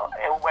her shell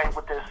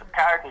with this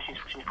character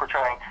she's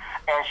portraying,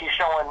 and she's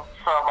showing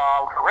some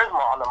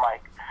charisma on the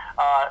mic.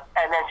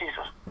 And then she's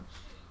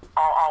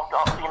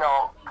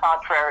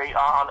contrary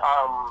on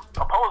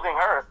opposing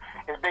her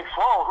is Big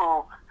Swole,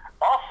 who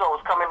also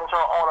is coming into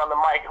her own on the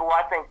mic, who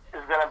I think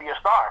is going to be a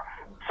star.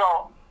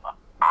 So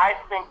I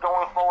think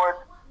going forward,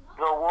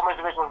 the women's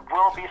division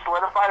will be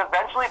solidified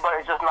eventually, but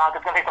it's just not.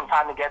 It's going to take some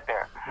time to get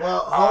there. Well,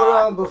 hold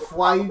on.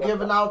 Before you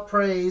giving out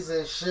praise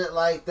and shit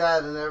like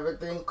that and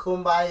everything,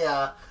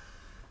 kumbaya,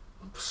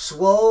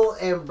 Swole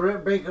and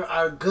Britt Baker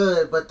are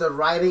good, but the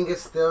writing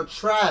is still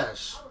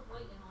trash.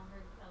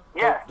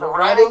 Yes, the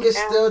writing is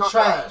still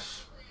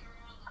trash.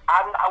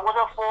 I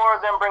wasn't for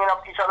them bringing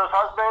up each other's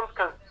husbands,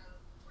 because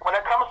when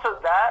it comes to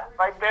that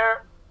right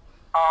there,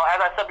 as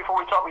I said before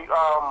we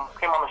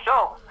came on the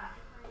show,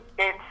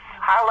 it's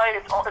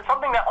highlighted. It's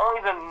something that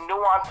only the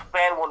nuanced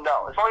fan will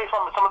know. It's only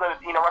some of the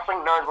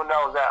wrestling nerds will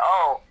know that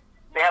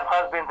they have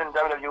husbands in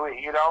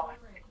WWE.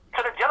 To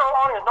the general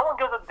audience, no one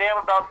gives a damn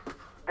about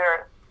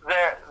their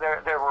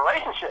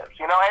relationships.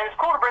 And it's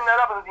cool to bring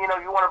that up.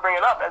 You want to bring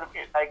it up as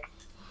like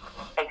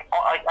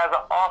as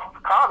an off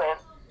comment.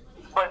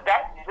 But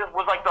that just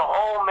was like the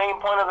whole main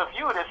point of the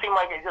feud. It seemed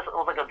like it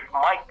was like a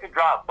mic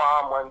drop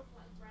bomb when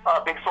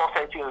Big Swole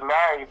said she was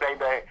married,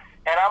 baby.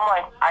 And I'm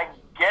like, I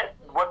get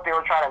what they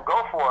were trying to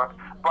go for,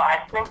 but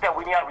I think that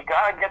we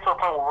gotta get to a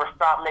point where we're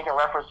stop making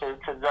references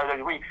to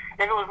WWE.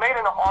 If it was made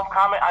in an off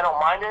comment, I don't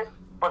mind it.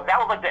 But that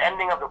was like the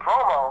ending of the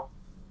promo,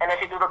 and then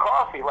she threw the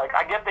coffee. Like,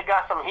 I get they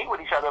got some heat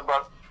with each other,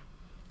 but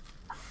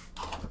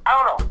I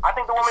don't know. I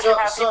think the women should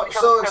have heat with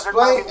each other. So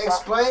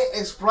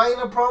explain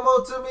the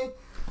promo to me.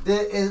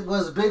 It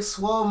was Big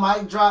Swole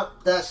mic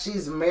drop that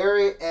she's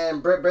married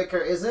and Britt Baker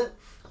isn't?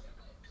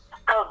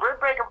 Because Britt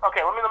Baker,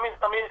 okay, let me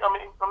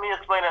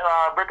explain it.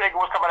 Britt Baker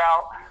was coming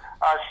out.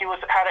 She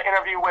had an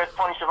interview with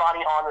Tony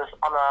Schiavone on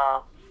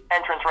the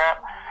entrance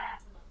ramp,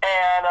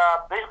 and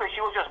basically she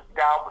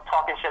down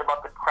talking shit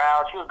about the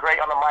crowd. She was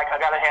great on the mic. I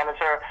got to hand it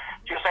to her.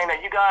 She was saying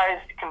that you guys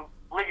can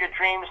live your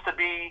dreams to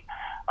be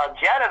a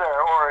janitor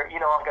or,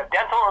 you know, like a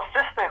dental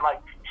assistant.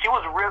 Like, she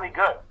was really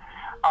good.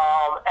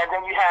 And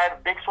then you had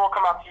Big Swole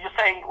come out to just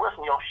say,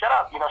 listen, you know, shut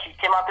up. You know, she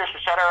came out there,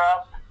 she shut her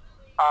up.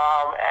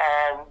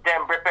 And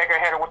then Britt Baker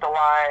hit her with the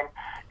line,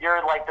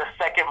 you're like the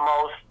second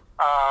most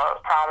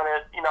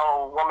prominent, you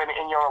know, woman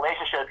in your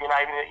relationship. You're not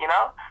even, you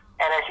know?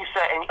 And then she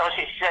said,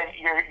 she said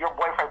your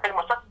boyfriend, pretty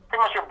much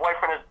your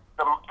boyfriend is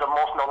the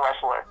most known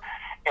wrestler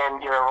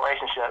in your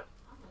relationship.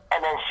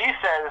 And then she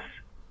says,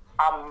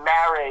 I'm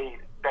married,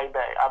 baby.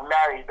 I'm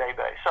married,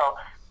 baby. So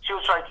she was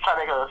trying to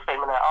make a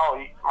statement that,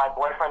 oh, my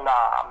boyfriend,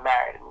 nah, I'm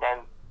married. And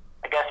then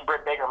I guess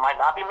Britt Baker might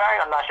not be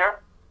married. I'm not sure.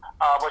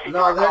 But she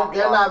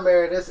they're not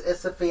married.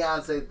 It's a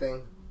fiance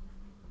thing.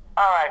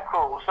 All right,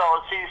 cool. So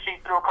she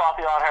threw a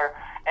coffee on her,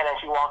 and then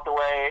she walked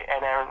away.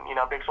 And then, you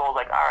know, Big Swole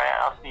was like, all right,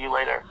 I'll see you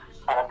later.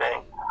 Kind of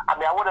thing. I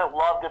mean, I would have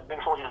loved if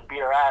Big Swole just beat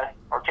her ass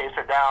or chased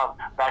her down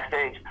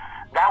backstage.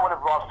 That would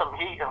have brought some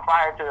heat and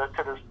fire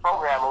to this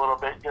program a little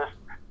bit. Just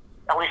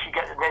at least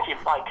then she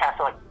like cast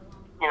like,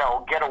 you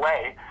know, get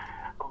away.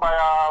 But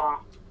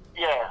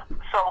yeah.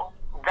 So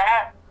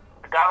that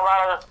got a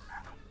lot of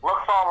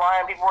looks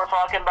online. People were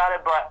talking about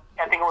it, but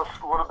I think it was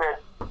a little bit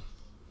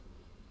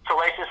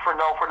salacious for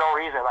no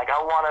reason. Like,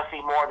 I want to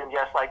see more than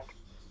just like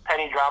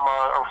petty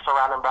drama or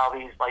surrounding about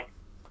these like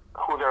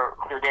who they're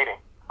dating.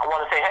 I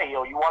want to say, hey,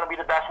 yo, you want to be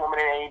the best woman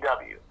in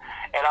AEW.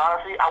 And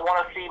honestly, I want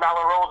to see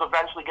Nyla Rose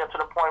eventually get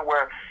to the point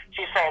where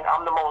she's saying,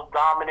 I'm the most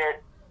dominant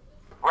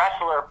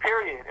wrestler,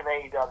 period, in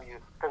AEW.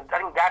 Because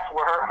I think that's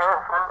where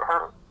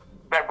her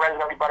bread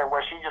is going to be butter,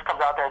 where she just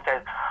comes out there and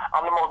says,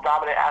 I'm the most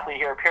dominant athlete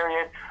here,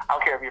 period. I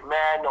don't care if you're a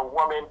man, no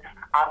woman.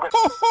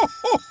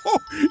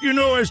 You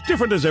know, as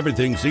different as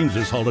everything seems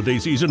this holiday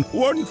season,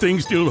 one thing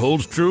still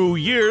holds true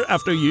year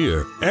after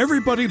year.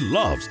 Everybody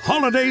loves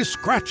holiday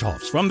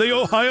scratch-offs from the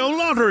Ohio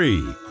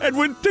Lottery. And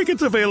with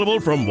tickets available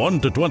from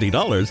 $1 to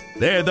 $20,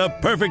 they're the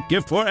perfect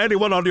gift for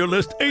anyone on your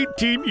list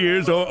 18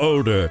 years or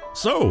older.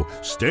 So,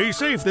 stay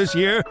safe this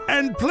year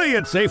and play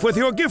it safe with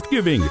your gift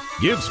giving.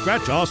 Give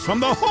scratch-offs from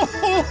the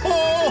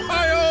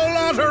Ohio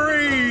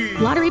Lottery!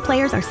 Lottery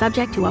players are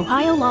subject to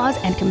Ohio laws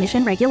and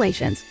commission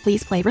regulations.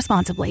 Please play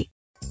responsibly.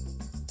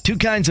 Two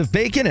kinds of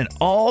bacon and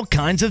all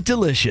kinds of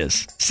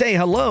delicious. Say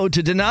hello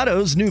to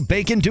Donato's new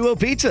Bacon Duo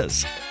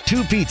pizzas.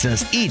 Two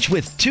pizzas, each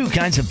with two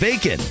kinds of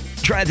bacon.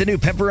 Try the new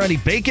Pepperoni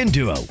Bacon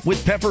Duo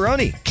with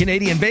pepperoni,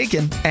 Canadian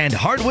bacon, and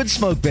hardwood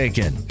smoked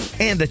bacon.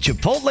 And the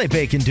Chipotle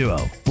Bacon Duo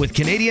with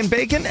Canadian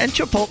bacon and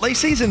Chipotle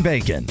seasoned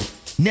bacon.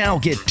 Now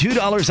get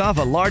 $2 off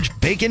a large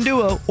Bacon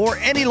Duo or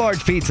any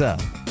large pizza.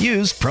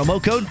 Use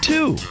promo code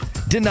 2.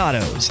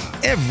 Donato's.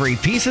 Every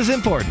piece is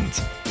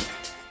important.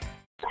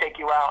 Take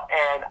you out,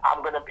 and I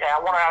want her to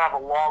have a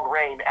long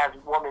reign as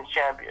women's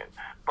champion.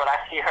 But I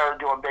see her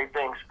doing big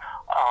things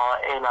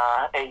in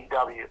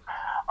AEW.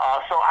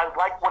 So I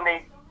like when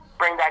they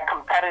bring that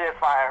competitive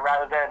fire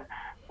rather than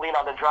lean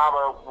on the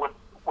drama with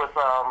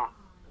the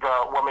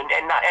woman.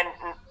 And not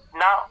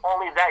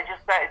only that,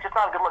 it's just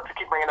not a good look to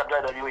keep bringing up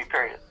WWE.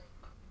 Period.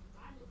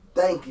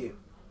 Thank you.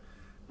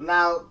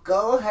 Now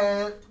go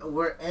ahead.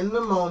 We're in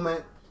the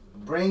moment.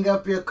 Bring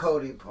up your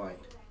Cody point.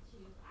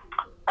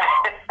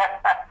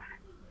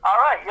 All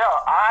right, yo,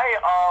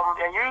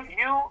 and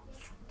you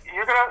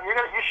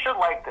should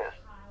like this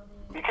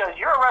because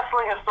you're a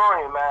wrestling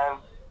historian, man.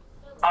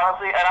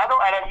 Honestly,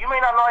 and you may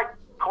not know like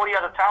Cody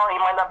as a talent, he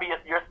might not be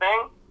your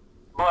thing,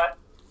 but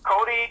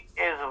Cody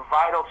is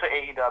vital to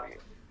AEW,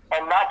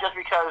 and not just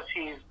because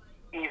he's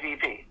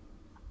EVP.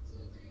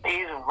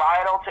 He's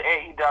vital to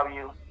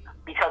AEW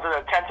because of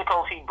the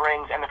tentacles he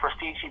brings and the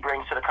prestige he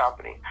brings to the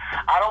company.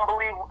 I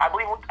believe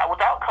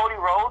without Cody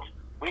Rhodes,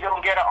 we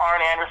don't get an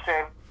Arn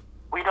Anderson.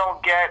 We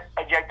don't get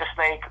a Jake the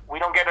Snake. We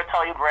don't get a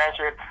Tully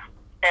Blanchard.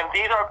 And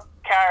these are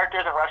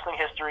characters in wrestling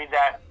history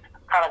that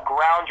kind of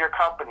ground your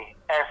company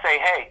and say,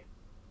 hey,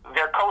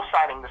 they're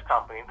co-signing this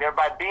company.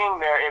 Thereby being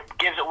there, it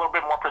gives it a little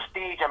bit more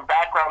prestige and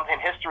background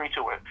and history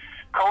to it.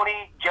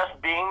 Cody just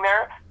being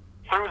there,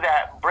 through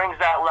that, brings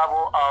that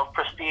level of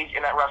prestige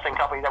in that wrestling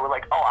company that we're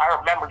like, oh, I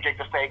remember Jake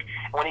the Snake.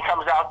 And when he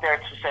comes out there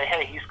to say,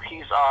 hey, he's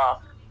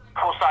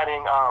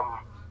co-signing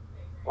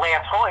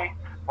Lance Hoyt,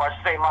 or I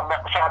should say,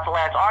 shout out to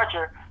Lance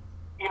Archer,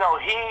 you know,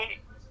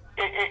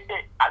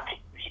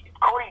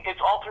 Cody, it's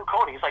all through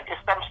Cody. It's like it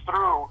stems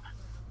through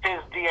his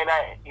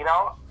DNA, you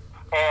know?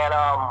 And,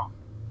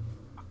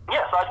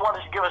 yeah, so I just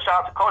wanted to give a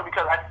shout out to Cody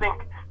because I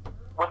think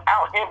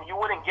without him, you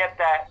wouldn't get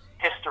that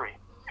history.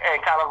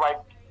 And kind of like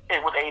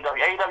with AEW.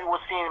 AEW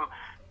would seem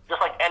just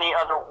like any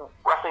other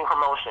wrestling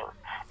promotion.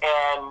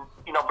 And,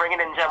 you know, bringing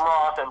in Jim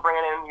Ross and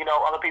bringing in, you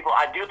know, other people.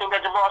 I do think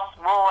that Jim Ross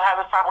will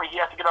have his time where he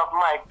has to get off the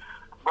mic,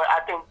 but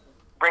I think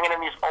bringing in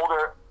these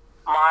older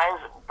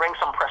minds bring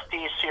some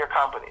prestige to your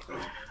company,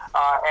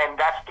 and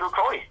that's through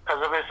Cody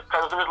because of his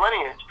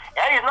lineage.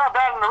 And he's not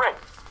bad in the ring,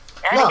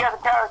 and he has a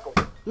character.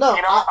 No,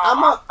 you know,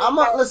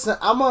 listen.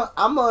 I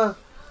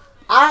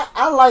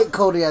like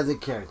Cody as a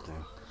character.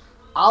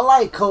 I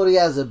like Cody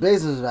as a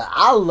businessman.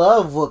 I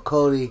love what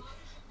Cody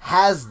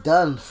has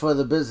done for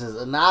the business.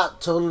 And I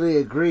totally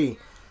agree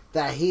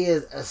that he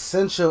is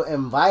essential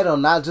and vital,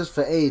 not just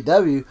for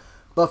AEW,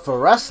 but for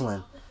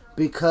wrestling.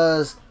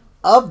 Because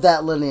of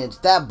that lineage,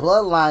 that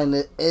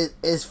bloodline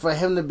is for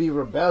him to be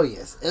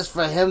rebellious. It's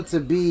for him to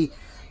be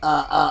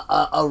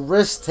a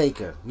risk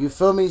taker. You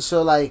feel me?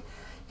 So like,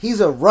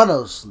 he's a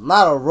Runnels,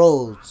 not a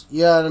Rhodes.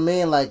 You know what I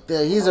mean? Like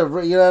he's a,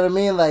 you know what I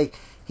mean? Like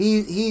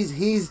he's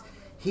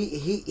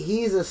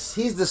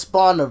the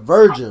spawn of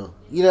Virgil.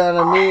 You know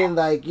what I mean?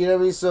 Like, you know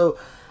what I mean? So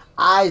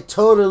I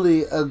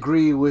totally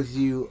agree with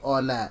you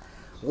on that.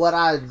 What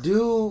I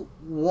do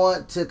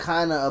want to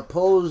kind of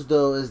oppose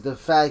though is the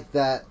fact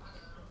that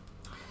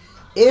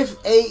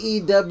if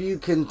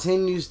AEW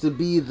continues to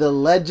be the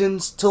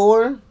Legends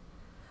Tour,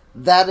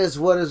 that is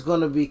what is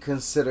going to be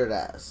considered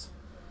as.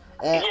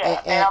 And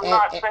I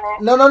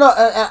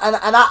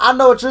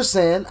know what you're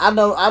saying. I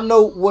know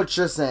what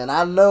you're saying.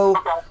 I know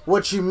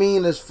what you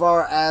mean as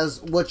far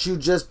as what you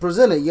just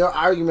presented. Your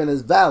argument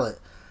is valid.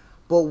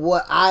 But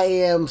what I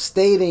am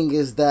stating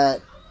is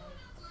that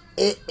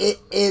it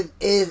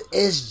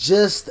is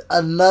just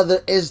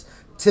another, is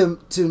to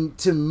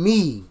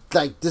me,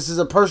 like, this is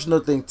a personal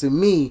thing. To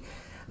me,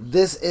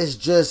 this is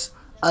just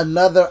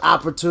another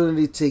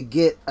opportunity to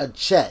get a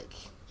check.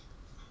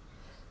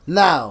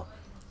 Now,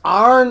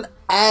 Arn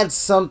adds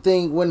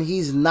something when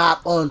he's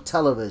not on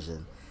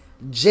television.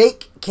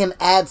 Jake can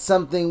add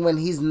something when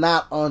he's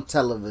not on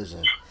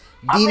television.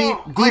 Granted,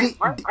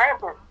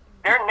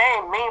 their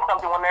name means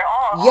something when they're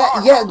on.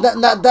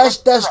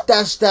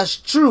 That's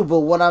true. But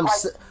what I'm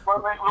saying,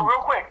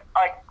 real quick,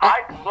 like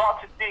I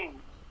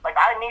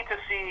need to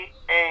see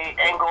a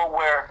angle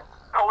where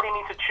Cody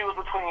needs to choose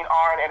between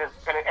Arn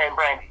and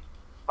Brandy.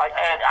 Like,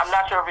 and I'm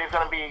not sure if it's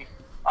going to be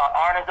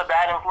Arn is a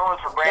bad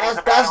influence for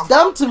Brandy. That's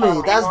dumb to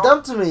me. That's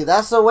dumb to me.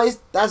 That's a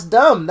waste. That's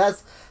dumb.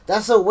 That's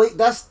a waste.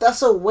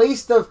 That's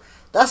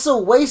a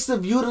waste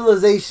of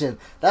utilization.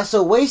 That's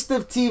a waste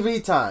of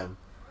TV time.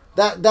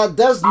 That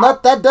does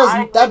nothing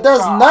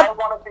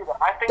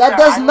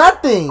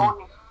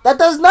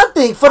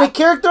for the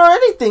character or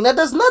anything. That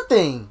does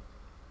nothing.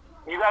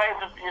 You gotta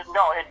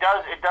no, it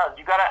does.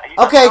 You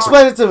gotta okay,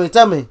 explain it to me.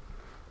 Tell me.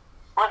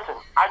 Listen,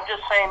 I'm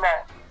just saying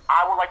that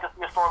I would like to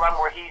see a storyline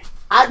where he's.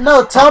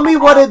 Tell me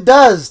what it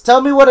does.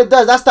 Tell me what it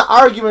does. That's the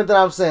argument that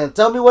I'm saying.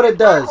 Tell me what it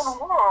does. You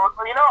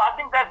know, I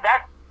think that's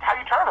how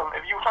you turn him.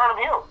 If you turn him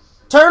heel.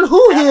 Turn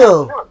who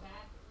heel?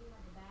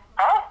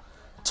 Huh?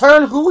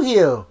 Turn who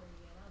heel?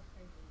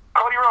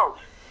 Cody Rhodes.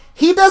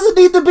 He doesn't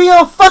need to be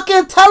on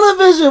fucking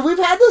television. We've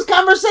had this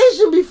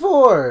conversation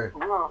before.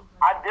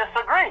 I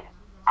disagree.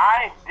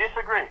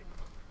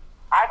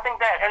 I think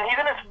that, and he's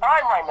in his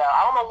prime right now.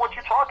 I don't know what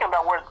you're talking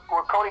about where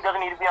Cody doesn't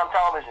need to be on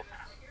television.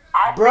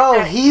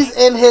 Bro, he's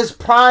in his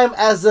prime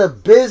as a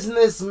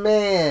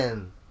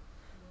businessman.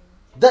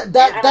 We're he's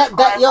not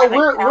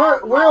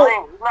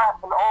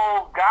an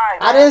old guy.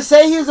 Man. I didn't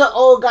say he's an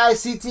old guy,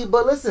 CT,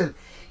 but listen,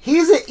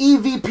 he's an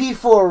EVP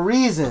for a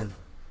reason,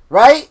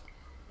 right?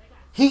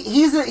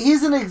 He's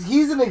an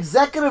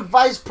executive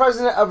vice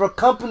president of a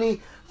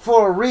company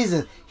for a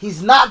reason.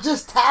 He's not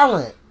just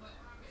talent.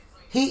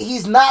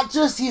 He's not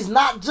just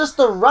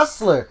a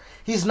wrestler.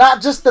 He's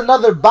not just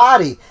another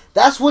body.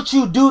 That's what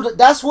you do.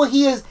 That's what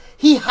he is.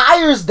 He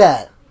hires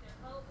that.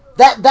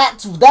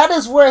 That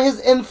is where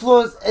his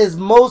influence is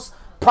most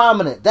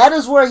prominent. That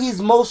is where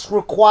he's most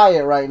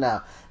required right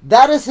now.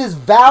 That is his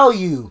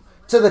value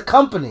to the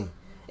company.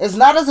 It's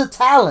not as a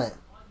talent.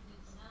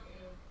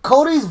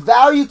 Cody's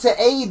value to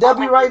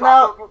AEW right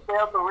now. I think you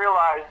fail to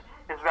realize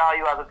his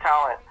value as a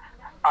talent.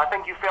 I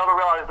think you fail to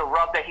realize the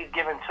rub that he's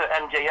given to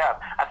MJF.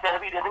 I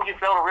think you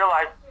fail to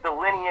realize the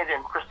lineage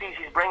and prestige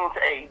he's bringing to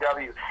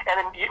AEW. And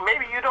then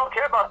maybe you don't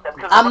care about that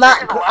because I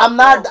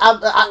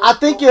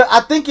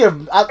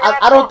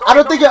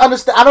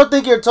don't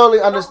think you're totally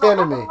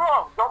understanding me.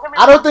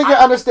 I don't think you're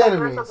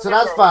understanding me. So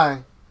that's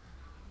fine.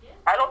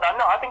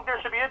 I think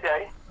there should be a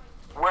day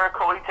where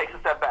Cody takes a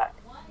step back.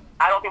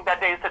 I don't think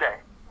that day is today.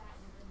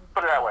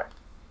 Put it that way.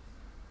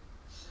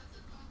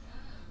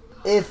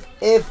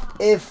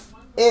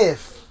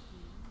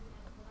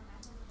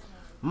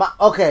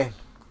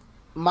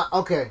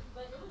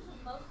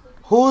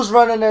 Who's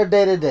running their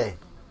day to day?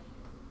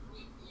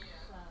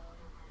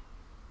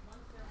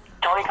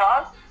 Tony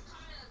Khan?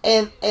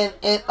 And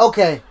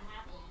okay.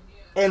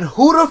 And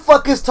who the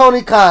fuck is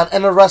Tony Khan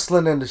in the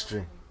wrestling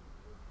industry?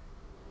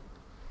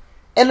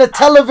 In the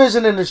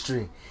television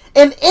industry?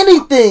 In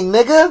anything,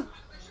 nigga?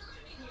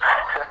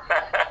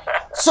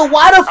 So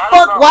why the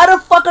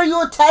fuck are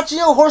you attaching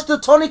your horse to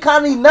Tony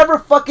Khan? He never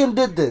fucking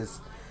did this.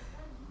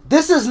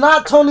 This is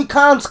not Tony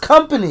Khan's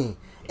company.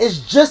 It's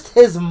just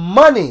his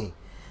money.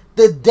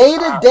 The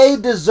day-to-day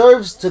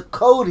deserves to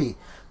Cody.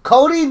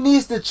 Cody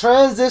needs to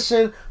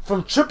transition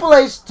from Triple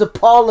H to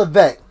Paul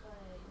Levesque.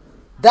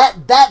 That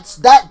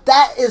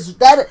is,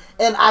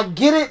 and I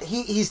get it.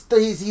 He's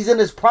in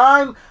his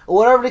prime or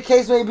whatever the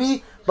case may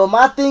be. But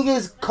my thing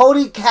is,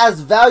 Cody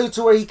has value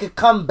to where he could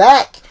come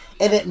back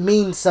and it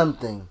means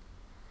something.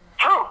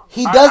 True.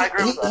 He doesn't.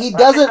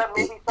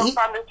 Maybe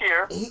sometime this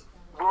year,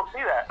 we'll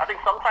see that. I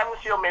think sometime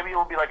this year maybe it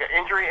will be like an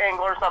injury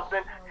angle or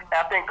something. And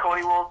I think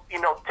Cody will,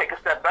 take a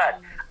step back.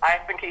 I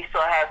think he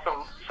still has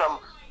some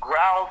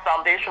ground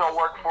foundational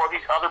work for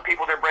these other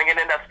people they're bringing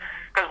in.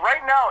 Because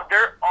right now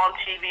they're on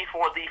TV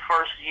for the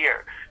first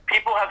year.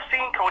 People have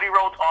seen Cody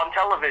Rhodes on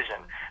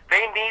television.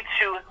 They need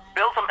to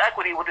build some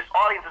equity with this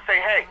audience to say,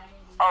 hey,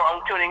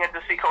 I'm tuning in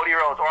to see Cody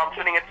Rhodes, or I'm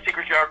tuning in to see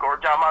Chris Jericho or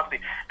Jon Moxley.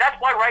 That's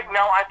why right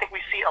now I think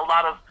we see a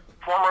lot of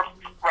former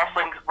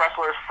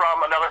wrestlers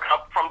from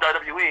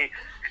WWE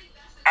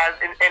as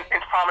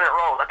in prominent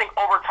roles. I think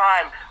over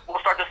time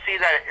we'll start to see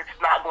that it's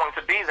not going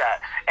to be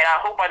that. And I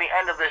hope by the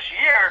end of this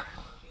year,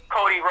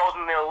 Cody Rhodes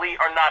and the Elite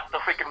are not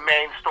the freaking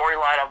main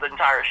storyline of the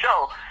entire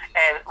show,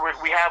 and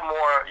we have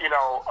more,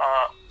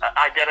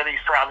 identity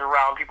surrounded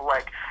around people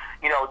like,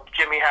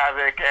 Jimmy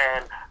Havoc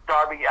and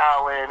Darby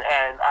Allin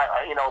and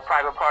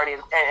Private Party,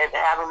 and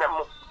having them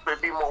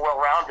be more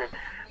well-rounded.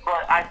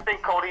 But I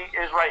think Cody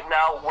is right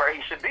now where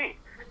he should be.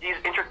 He's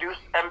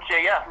introduced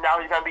MJF. Now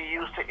he's going to be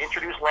used to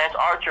introduce Lance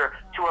Archer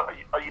to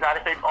a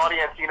United States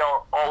audience,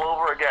 all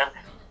over again.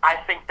 I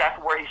think that's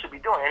where he should be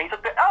doing. And he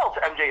took the L to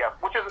MJF,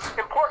 which is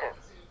important.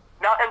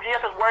 Now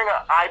MJF is wearing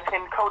an I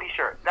Pin Cody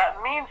shirt. That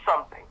means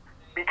something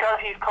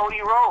because he's Cody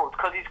Rhodes,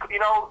 because he's,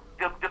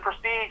 the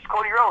prestige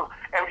Cody Rhodes.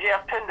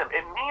 MJF pinned him.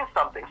 It means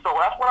something. So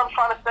that's what I'm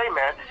trying to say,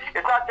 man.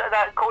 It's not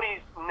that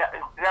Cody's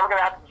never going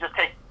to have to just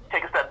take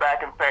a step back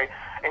and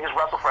just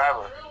wrestle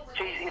forever.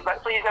 He's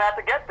going to have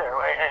to get there,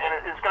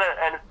 and it's going to.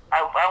 And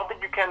I don't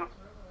think you can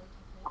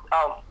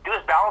do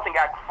this balancing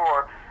act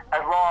for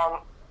as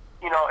long.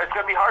 It's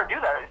going to be hard to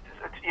do that.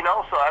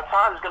 So at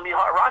times it's going to be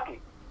hard,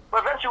 rocky.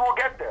 But eventually we'll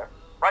get there.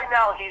 Right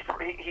now he's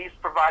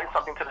providing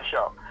something to the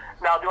show.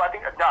 Now,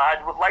 I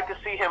would like to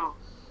see him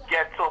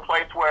get to a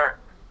place where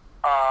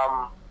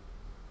I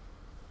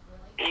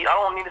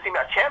don't need to see him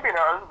as champion,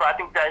 but I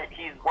think that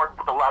he's worked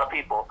with a lot of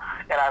people,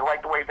 and I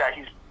like the way that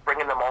he's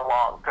bringing them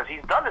along because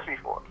he's done this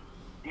before.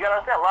 You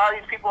gotta understand, a lot of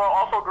these people are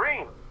also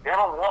green. They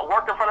haven't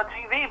worked in front of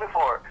TV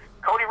before.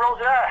 Cody Rhodes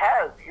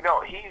has.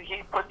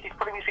 He's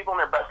putting these people in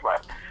their best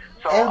life.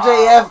 So,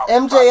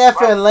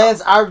 MJF and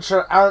Lance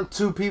Archer aren't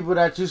two people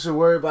that you should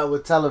worry about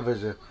with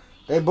television.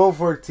 They both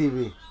work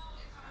TV.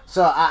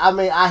 So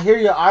I hear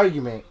your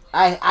argument.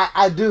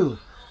 I do.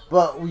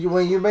 But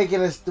when you're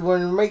making a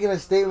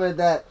statement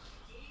that,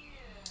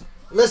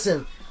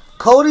 listen,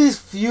 Cody's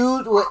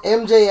feud with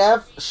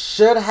MJF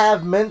should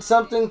have meant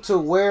something to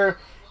where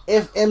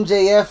if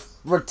MJF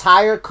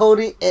retired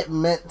Cody, it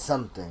meant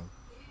something.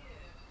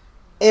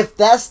 If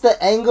that's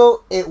the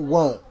angle, it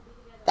won't.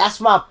 That's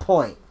my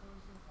point.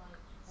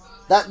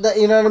 That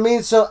you know what I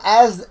mean? So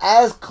as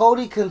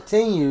Cody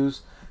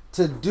continues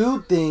to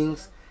do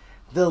things,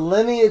 the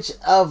lineage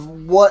of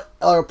what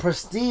or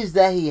prestige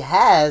that he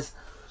has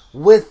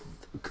with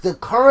the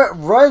current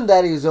run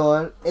that he's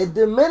on, it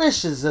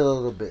diminishes a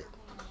little bit.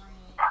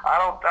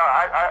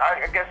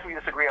 I guess we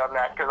disagree on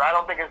that because I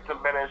don't think it's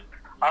diminished.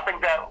 I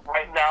think that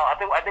right now, I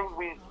think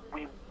we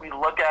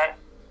look at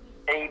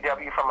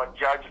AEW from a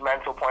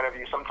judgmental point of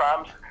view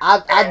sometimes.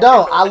 I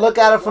don't. I look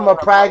at it from a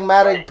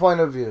pragmatic point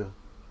of view.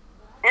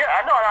 Yeah,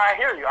 I know, and I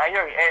hear you.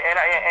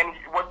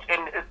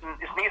 And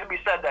it needs to be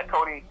said that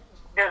Cody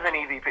is an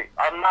EVP.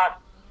 I'm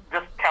not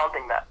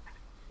discounting that,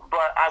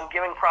 but I'm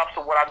giving props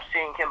to what I'm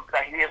seeing him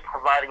that he is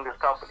providing this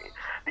company.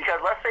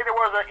 Because let's say there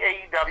was an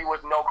AEW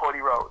with no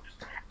Cody Rhodes,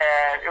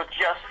 and it was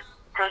just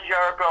Chris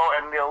Jericho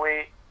and the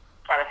Elite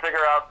trying to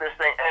figure out this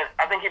thing. And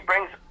I think he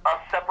brings a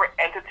separate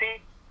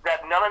entity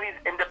that none of these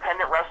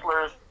independent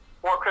wrestlers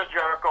or Chris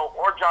Jericho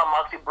or Jon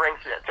Moxley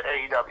brings to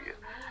AEW.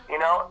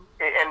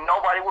 And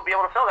nobody will be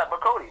able to fill that but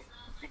Cody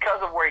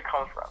because of where he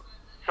comes from.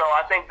 So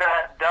I think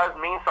that does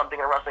mean something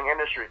in the wrestling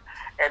industry,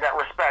 and that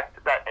respect,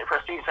 that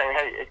prestige, saying,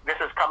 hey, this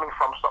is coming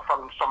from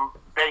some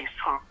base,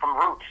 from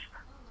roots,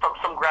 from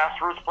some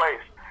grassroots place.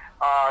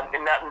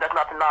 And that's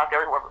not to knock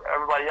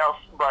everybody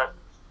else, but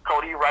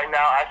Cody right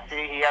now, I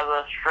see he has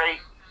a straight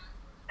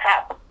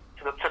tap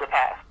to the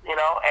past, and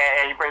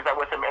he brings that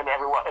with him in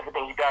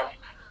everything he does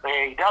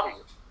in AEW.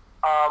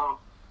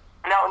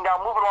 Now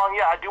moving along,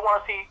 I do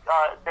want to see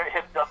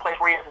the place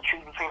where he has to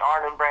choose between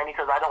Arn and Brandi,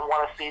 because I don't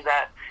want to see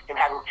that him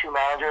having two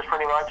managers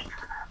pretty much.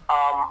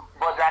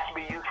 But that should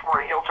be used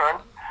for a heel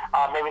turn.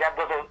 Maybe that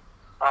doesn't,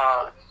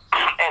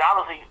 and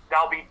obviously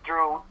that'll be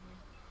through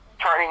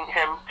turning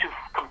him to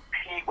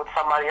compete with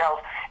somebody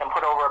else and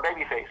put over a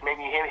babyface.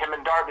 Maybe him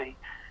and Darby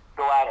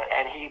go at it,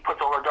 and he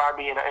puts over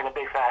Darby in a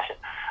big fashion.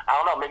 I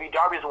don't know. Maybe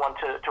Darby's the one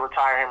to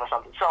retire him or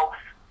something. So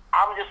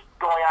I'm just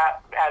going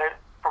at it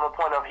from a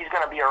point of he's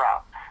going to be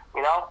around.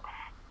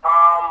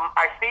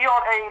 I see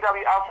on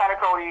AEW outside of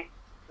Cody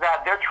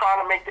that they're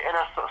trying to make the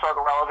inner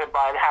circle relevant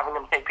by having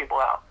them take people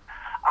out.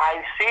 I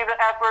see the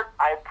effort.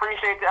 I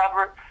appreciate the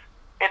effort.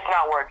 It's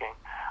not working.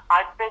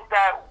 I think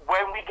that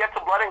when we get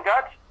to Blood and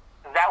Guts,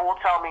 that will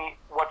tell me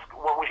what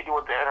we should do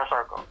with the inner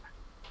circle.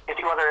 It's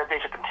whether they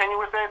should continue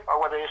with it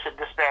or whether they should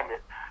disband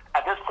it.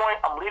 At this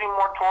point, I'm leaning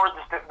more towards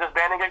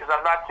disbanding it because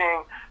I'm not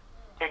seeing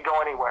it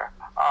go anywhere.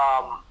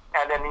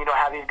 And then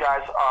have these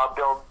guys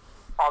build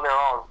on their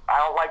own. I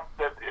don't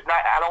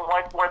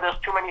like where there's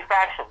too many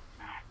factions.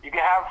 You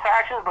can have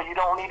factions, but you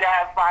don't need to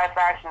have 5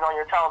 factions on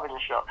your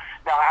television show.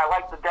 Now, I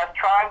like the Death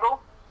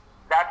Triangle.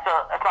 That's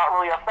not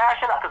really a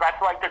faction because I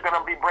feel like they're going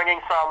to be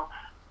bringing some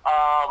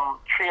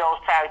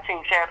trios tag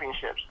team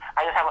championships.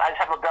 I just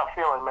have a gut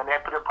feeling, man.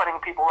 They're putting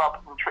people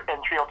up in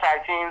trio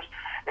tag teams.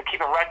 They're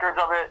keeping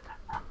records of it.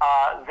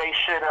 They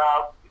should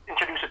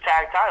introduce a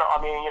tag title.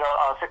 I mean,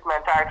 a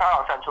 6-man tag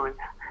title essentially,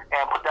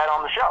 and put that on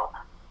the show.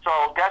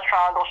 So Death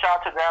Triangle, shout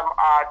out to them.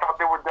 I thought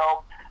they were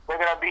dope. They're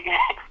gonna be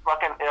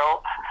fucking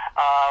ill.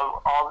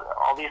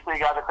 All these 3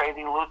 guys are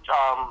crazy. Luke,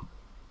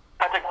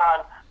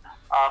 Pentagon,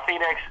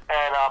 Phoenix,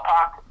 and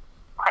Pac,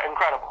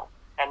 incredible.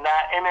 And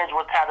that image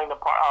was having the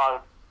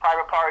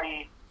private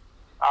party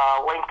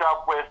linked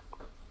up with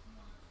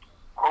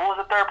who was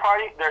the third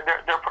party?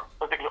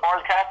 Was it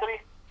Orange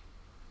Cassidy?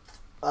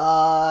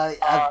 I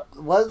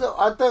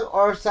think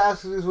Orange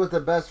Cassidy was with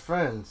the Best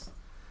Friends.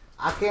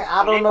 I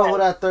don't know who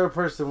that third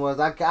person was.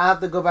 I have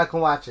to go back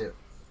and watch it.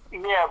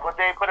 Yeah, but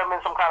they put him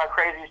in some kind of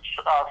crazy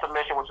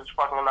submission, which is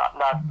fucking not.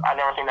 I've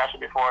never seen that shit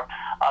before.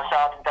 Shout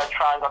out to Death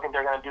Triangle. I think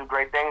they're gonna do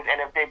great things.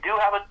 And if they do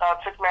have a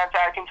 6-man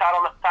tag team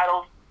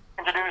titles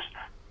introduced,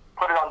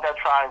 put it on Death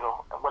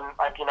Triangle. When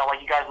like you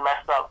guys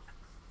messed up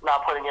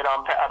not putting it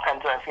on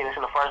Penta and Phoenix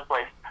in the first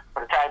place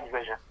for the tag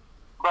division.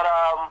 But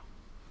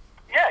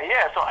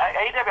yeah. So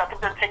AEW, I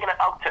think they're taking an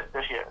uptick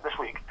this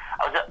week.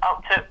 I was just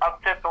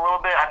uptick a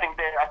little bit. I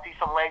see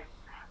some legs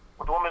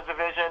with the women's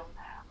division.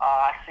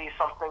 I see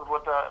some things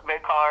with the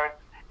mid card,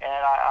 and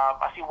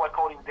I see what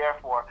Cody's there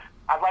for.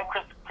 I like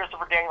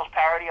Christopher Daniels'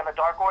 parody on the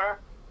Dark Order.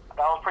 That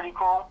was pretty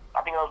cool.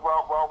 I think it was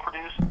well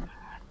produced.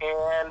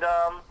 And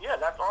yeah,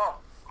 that's all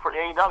for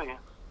AEW.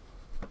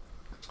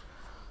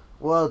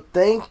 Well,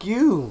 thank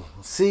you,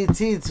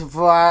 CT, you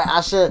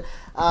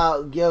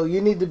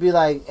need to be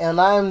like,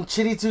 and I'm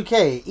Chidi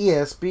Tuke,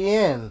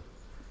 ESPN.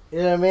 You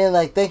know what I mean?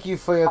 Like, thank you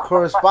for your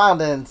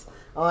correspondence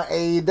on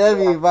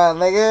AEW, my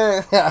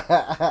nigga.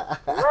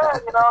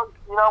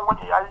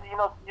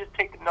 You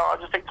take I'll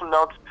just take some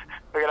notes,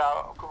 figure it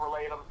out,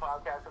 relay it on the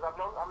podcast, because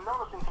I'm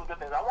noticing some good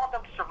things. I want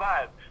them to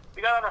survive.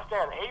 You gotta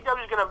understand,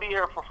 AEW is gonna be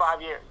here for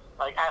 5 years,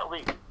 like at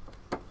least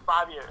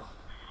 5 years.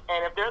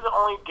 And if they're the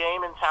only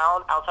game in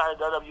town outside of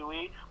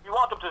WWE, we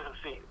want them to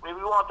succeed. We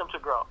want them to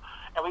grow,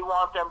 and we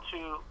want them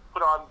to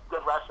put on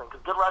good wrestling.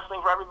 Because good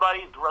wrestling for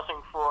everybody,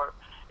 wrestling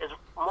is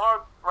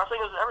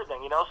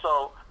everything,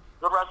 So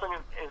good wrestling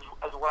is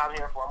what I'm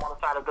here for. I'm on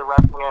the side of good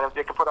wrestling, and if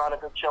they can put on a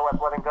good show at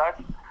Blood and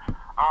Guts,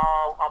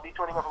 I'll be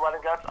tuning in for Blood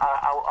and Guts.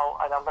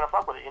 And I'm gonna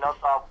fuck with it,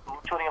 So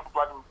I'm tuning in for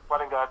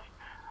Blood and Guts.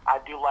 I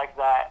do like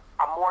that.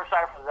 I'm more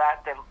excited for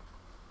that than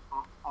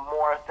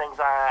more things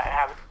I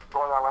have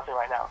going on wrestling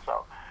right now.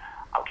 So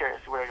I'm curious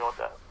where to go with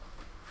that.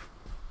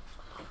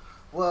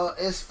 Well,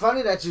 it's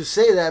funny that you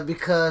say that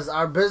because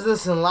our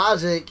business and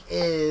logic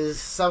is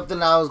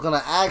something I was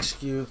gonna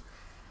ask you.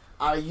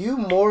 Are you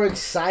more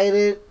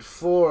excited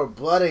for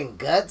Blood and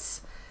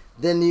Guts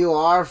than you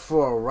are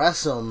for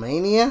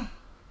WrestleMania?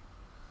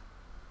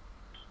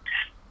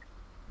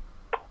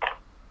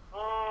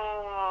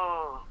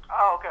 Oh,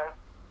 okay.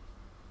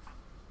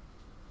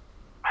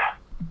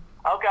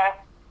 Okay.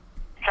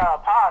 You're trying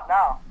to pod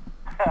now.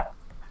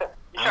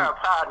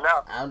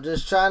 I'm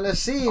just trying to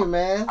see,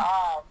 man.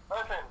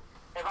 Listen,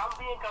 if I'm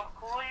being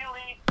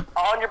completely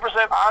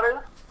 100%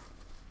 honest,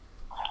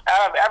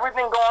 out of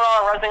everything going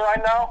on in wrestling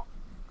right now,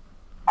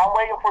 I'm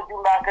waiting for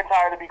Drew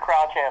McIntyre to be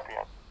crowned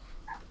champion.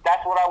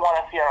 That's what I want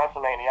to see at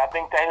WrestleMania. I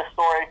think that his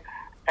story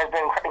has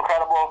been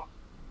incredible,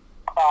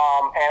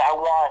 and I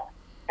want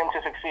him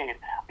to succeed.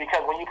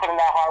 Because when you put in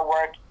that hard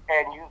work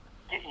and you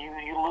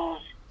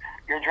lose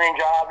your dream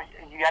job,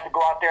 you have to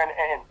go out there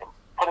and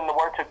put in the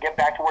work to get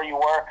back to where you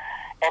were,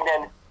 and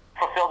then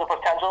fulfill the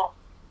potential.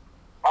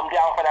 I'm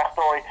down for that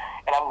story,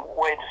 and I'm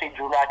waiting to see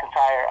Drew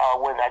McIntyre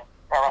win at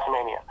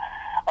WrestleMania.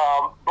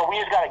 But we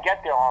just got to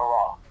get there on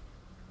Raw.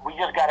 We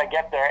just got to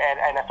get there,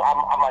 and so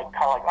I'm like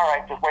kind of like, all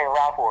right, just waiting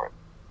around for it.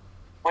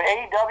 With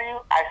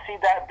AEW, I see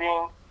that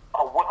being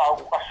a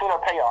sooner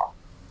payoff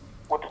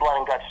with the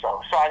Blood and Guts show.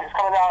 So it's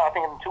coming out, I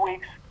think, in 2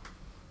 weeks.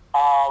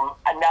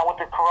 And now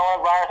with the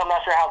coronavirus, I'm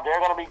not sure how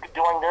they're going to be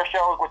doing their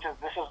shows,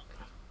 this is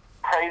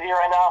crazy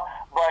right now.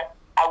 But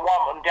I'm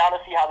down to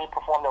see how they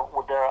perform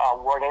with their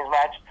War Games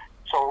match.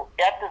 So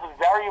at this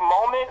very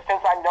moment,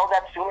 since I know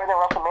that sooner than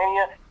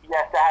WrestleMania,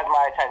 yes, that has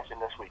my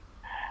attention this week.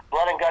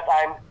 Blood and Guts,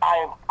 I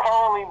am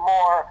currently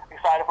more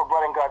excited for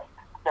Blood and Guts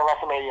than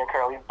WrestleMania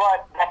currently,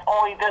 but that's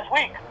only this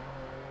week.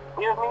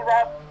 We just need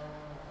that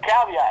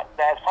caveat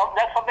that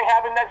something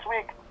happened next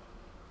week,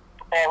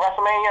 and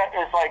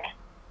WrestleMania is like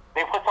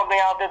they put something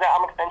out there that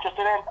I'm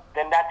interested in,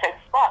 then that takes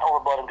a spot over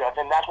Blood and Guts,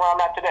 and that's where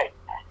I'm at today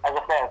as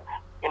a fan.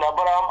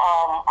 But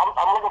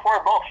I'm looking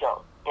forward to both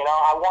shows.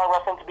 I want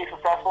wrestling to be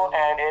successful,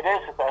 and it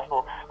is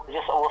successful.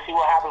 We'll see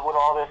what happens with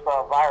all this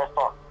virus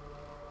talk.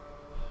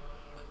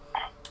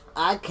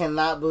 I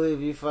cannot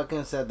believe you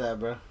fucking said that,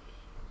 bro.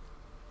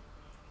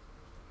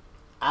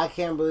 I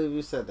can't believe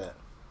you said that.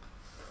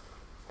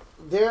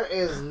 There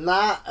is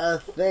not a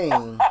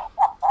thing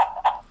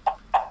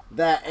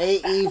that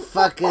AE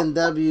fucking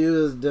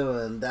W is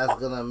doing that's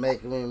gonna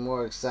make me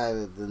more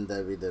excited than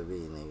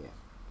WWE, nigga.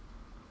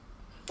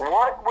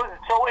 What was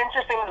so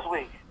interesting this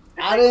week?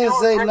 I didn't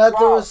say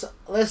nothing was...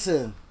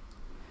 Listen,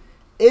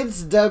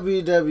 it's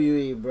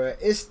WWE, bro.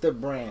 It's the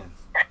brand.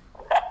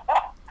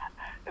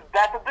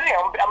 That's the thing.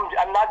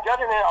 I'm not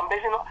judging it. I'm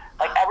basically...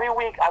 Like, every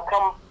week I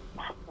come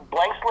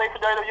blank slate for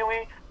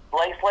WWE,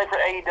 blank slate for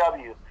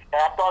AEW.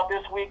 And I thought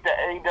this week that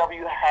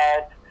AEW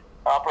had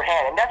upper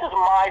hand. And that's just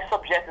my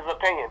subjective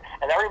opinion.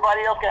 And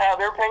everybody else can have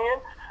their opinion.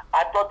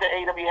 I thought that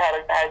AEW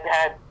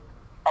had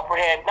upper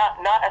hand.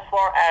 Not as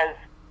far as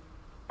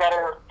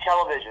better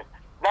television.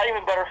 Not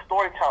even better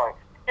storytelling.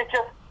 It's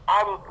just,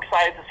 I'm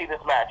excited to see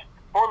this match.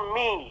 For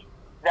me,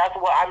 that's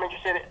what I'm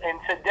interested in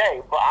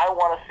today. But I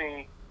want to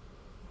see...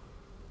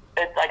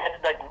 It's like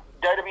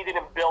WWE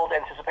didn't build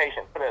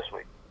anticipation for this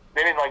week.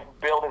 They didn't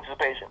build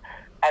anticipation.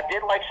 I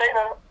did like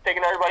Shayna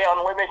taking everybody out in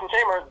the Elimination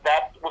Chamber.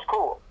 That was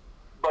cool,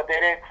 but they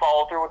didn't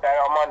follow through with that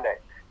on Monday.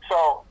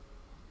 So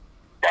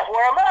that's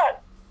where I'm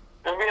at.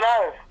 Just being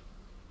honest.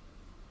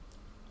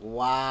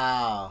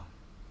 Wow.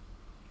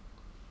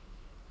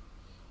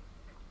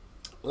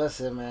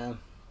 Listen, man.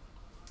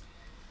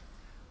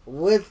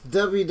 With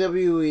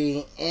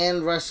WWE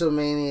and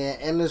WrestleMania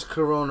and this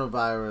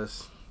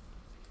coronavirus,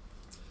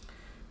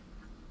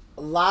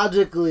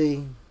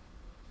 logically,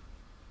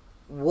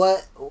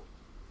 what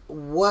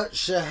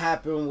should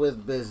happen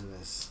with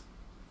business?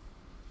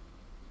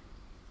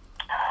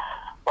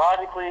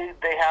 Logically,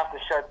 they have to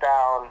shut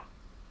down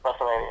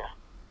WrestleMania.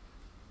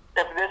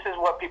 If this is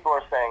what people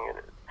are saying it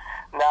is.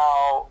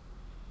 Now,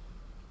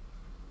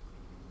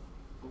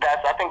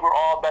 I think we're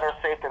all better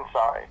safe than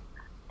sorry.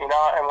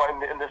 And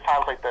when in this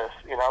times like this,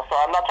 so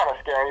I'm not trying to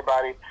scare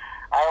anybody.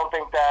 I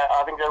think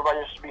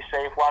everybody should be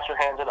safe, wash your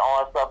hands and all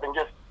that stuff, and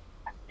just,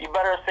 you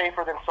better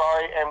safer than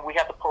sorry, and we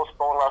have to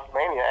postpone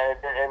WrestleMania,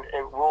 and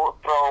it will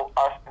throw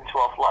us into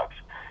a flux.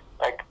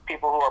 Like,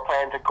 people who are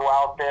planning to go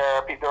out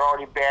there, they're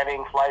already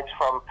banning flights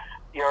from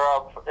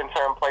Europe in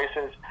certain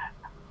places.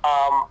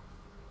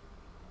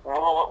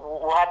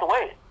 We'll have to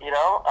wait,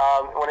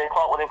 when they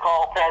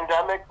call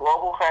pandemic,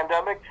 global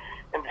pandemic,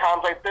 in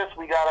times like this,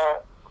 we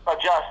gotta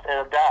adjust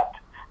and adapt,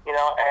 and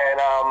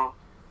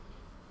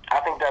I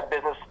think that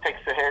business takes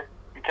a hit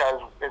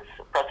because it's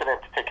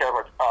precedent to take care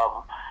of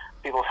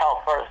people's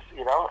health first,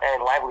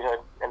 and livelihood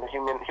and the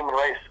human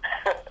race.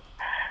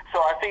 So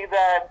I think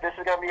that this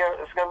is gonna be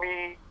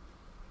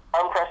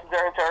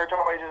unprecedented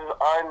territory, just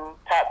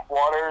untapped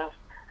waters.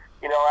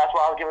 That's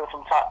why I was giving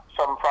some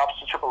props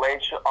to Triple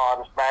H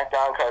on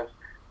SmackDown, because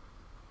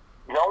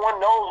no one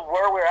knows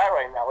where we're at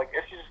right now. Like,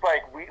 it's just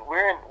like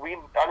we're in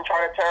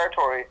uncharted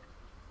territory,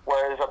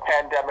 where there's a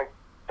pandemic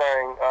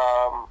thing.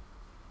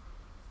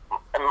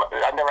 And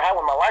I've never had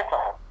one in my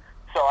lifetime,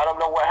 so I don't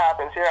know what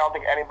happens here. I don't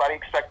think anybody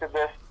expected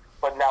this,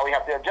 but now we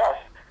have to adjust.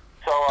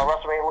 So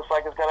WrestleMania looks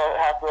like it's gonna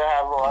have to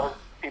have a lot of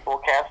people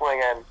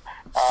canceling, and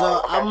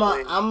so I'm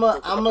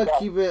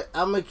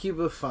gonna keep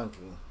it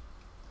funky.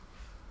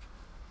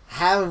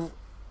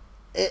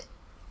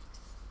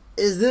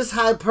 Is this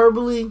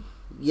hyperbole?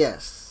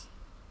 Yes.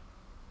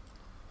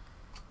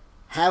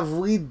 Have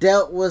we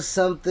dealt with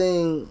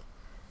something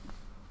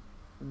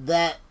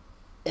that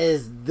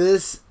is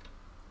this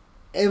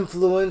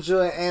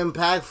influential and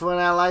impactful in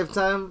our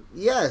lifetime?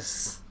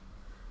 Yes.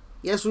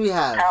 Yes, we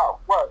have. How?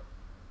 What?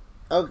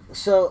 Okay,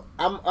 so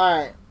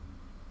alright.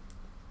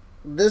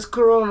 This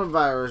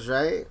coronavirus,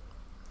 right?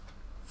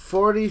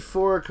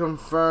 44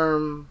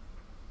 confirmed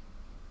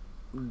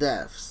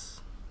deaths.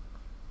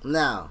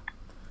 Now,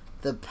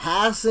 the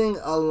passing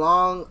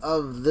along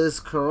of this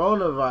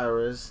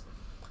coronavirus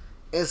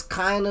is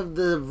kind of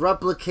the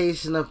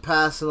replication of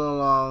passing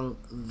along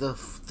the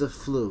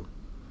flu,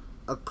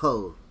 a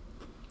cold.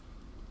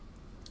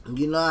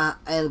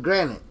 And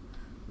granted,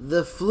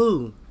 the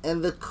flu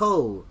and the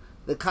cold,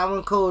 the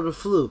common cold, the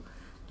flu,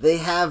 they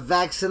have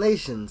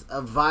vaccinations.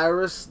 A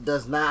virus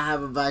does not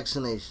have a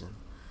vaccination.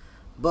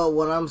 But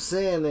what I'm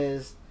saying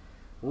is,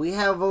 we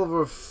have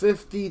over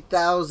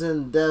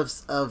 50,000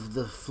 deaths of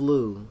the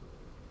flu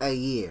a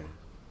year.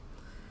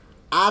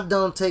 I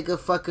don't take a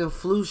fucking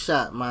flu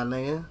shot, my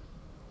nigga.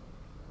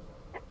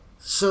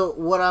 So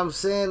what I'm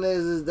saying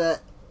is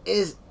that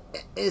it's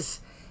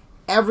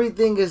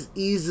everything is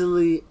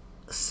easily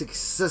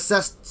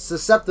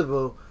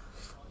susceptible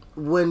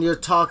when you're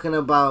talking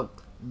about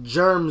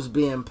germs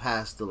being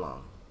passed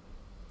along.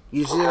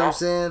 You see what I'm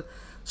saying?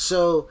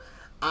 So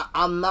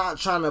I'm not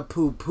trying to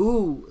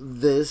poo-poo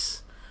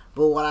this,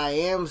 but what I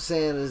am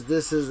saying is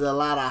this is a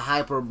lot of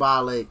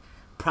hyperbolic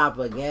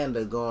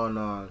propaganda going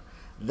on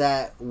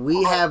that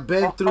we have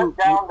been through.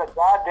 Down the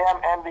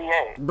goddamn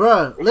NBA.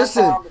 Bruh,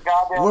 listen.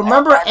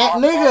 Remember,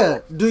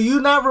 nigga, do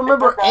you not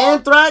remember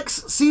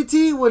Anthrax,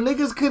 CT, when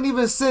niggas couldn't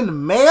even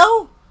send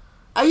mail?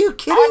 Are you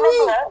kidding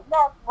me? That.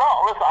 No,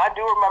 listen, I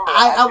do remember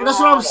that. That's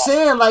what I'm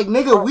saying. Like,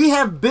 nigga, we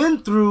have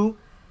been through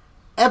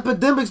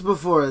epidemics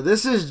before.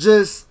 This is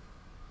just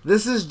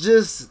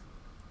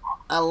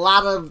a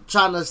lot of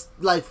trying to,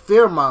 like,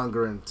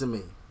 fear-mongering to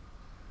me.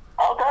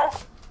 Okay.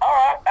 All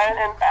right.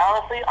 and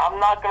honestly, I'm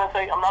not gonna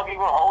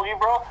even hold you,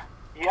 bro.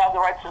 You have the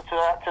right to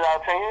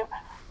that opinion,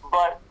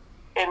 but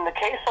in the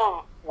case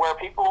of where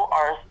people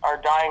are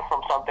dying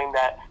from something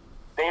that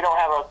they don't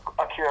have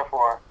a cure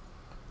for,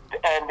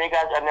 and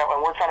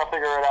we're trying to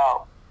figure it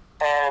out,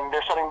 and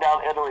they're shutting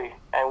down Italy,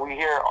 and we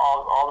hear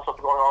all the stuff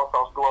going on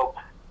across the globe,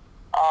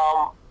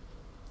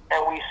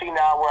 and we see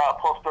now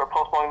they're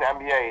postponing the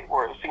NBA.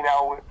 We see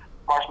now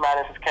March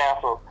Madness is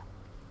canceled.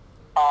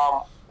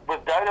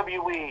 With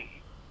WWE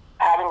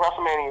having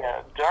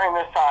WrestleMania during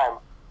this time,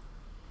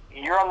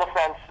 you're on the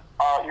fence.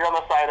 You're on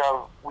the side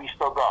of we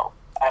still go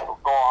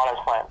on as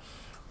planned.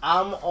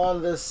 I'm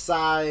on the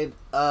side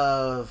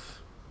of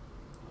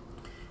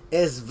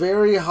it's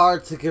very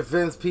hard to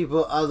convince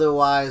people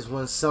otherwise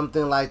when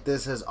something like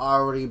this has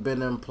already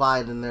been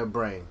implied in their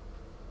brain.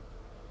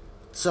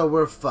 So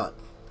we're fucked.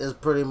 Is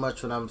pretty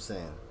much what I'm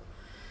saying.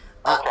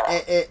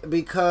 Okay.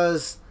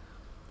 Because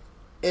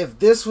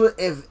if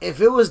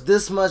it was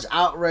this much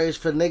outrage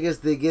for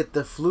niggas to get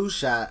the flu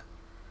shot,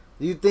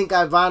 do you think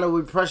Ivana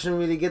would pressure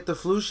me to get the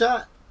flu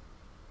shot?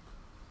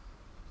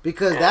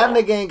 Because that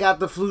nigga ain't got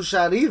the flu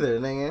shot either,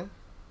 nigga.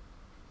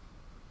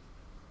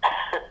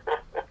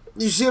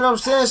 You see what I'm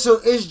saying?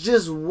 So it's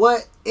just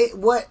what is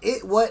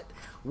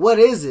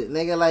it,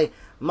 nigga?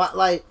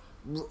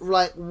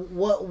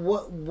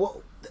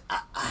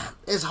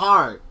 It's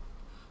hard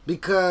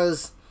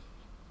because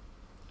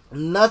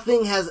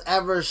nothing has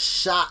ever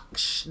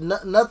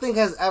nothing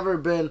has ever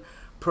been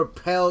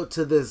propelled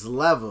to this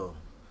level.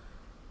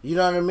 You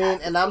know what I mean?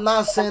 And I'm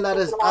not saying that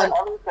it's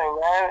everything,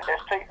 man.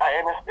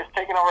 It's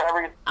taking over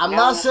every. I'm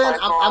not saying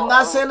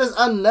it's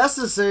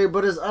unnecessary,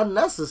 but it's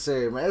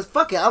unnecessary, man. It's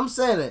fuck it. I'm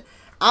saying it.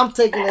 I'm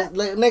taking it,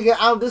 like,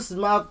 nigga. This is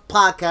my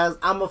podcast.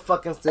 I'ma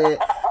fucking say it.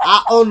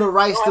 I own the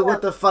rights to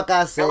what the fuck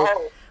I say,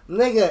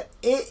 nigga.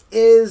 It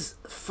is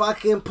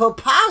fucking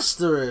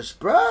preposterous,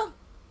 bruh.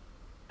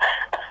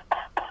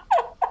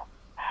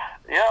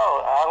 Yo,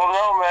 I don't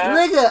know,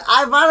 man. Nigga,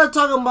 Ivana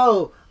talking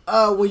about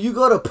when you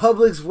go to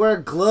Publix, wear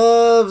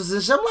gloves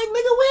and shit. I'm like,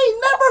 nigga, we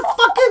ain't never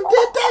fucking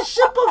did that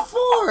shit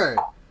before.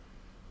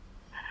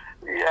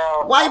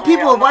 Yeah. White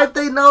people wipe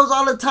their nose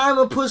all the time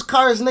and push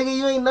cars, nigga.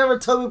 You ain't never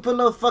told me to put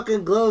no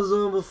fucking gloves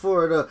on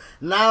before, though.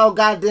 Now,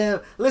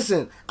 goddamn,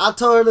 listen, I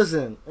told her,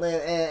 listen,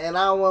 and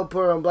I don't want to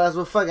put her on blast,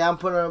 but fuck it, I'm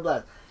putting her on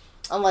blast.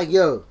 I'm like,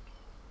 yo,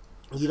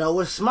 you know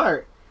what's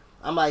smart?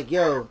 I'm like,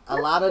 yo, a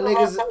lot of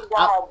niggas,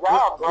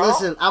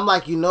 listen, I'm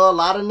like, you know, a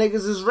lot of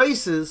niggas is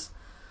racist.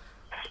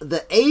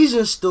 The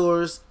Asian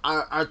stores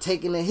are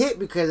taking a hit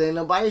because ain't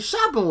nobody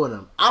shopping with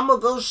them. I'm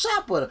going to go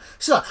shop with them.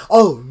 She's like,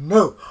 oh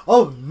no,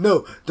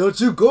 don't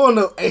you go in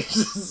no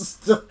Asian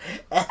store.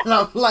 And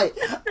I'm like,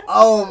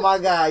 oh my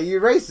God,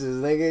 you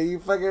racist, nigga. You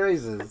fucking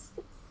racist.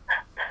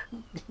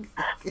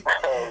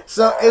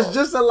 So it's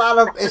just a lot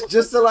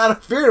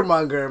of fear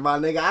mongering, my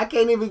nigga. I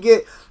can't even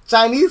get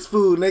Chinese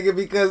food, nigga,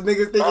 because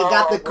niggas think it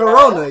got the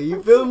corona.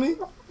 You feel me?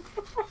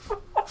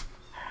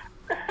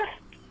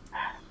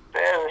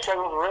 Damn, the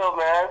struggle's real,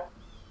 man.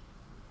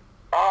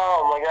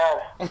 Oh my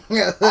God. I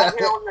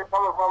hear where you're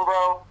coming from,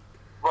 bro,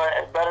 but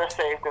it's better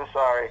safe than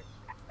sorry.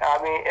 I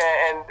mean,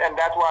 and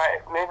that's why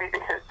maybe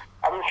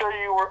I'm sure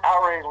you were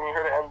outraged when you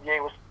heard the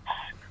NBA was.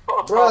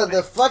 Bro,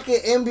 the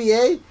fucking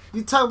NBA?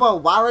 You talking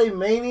about Wale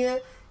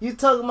Mania? You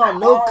talking about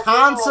no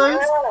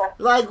concerts? Yeah.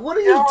 Like, what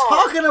are you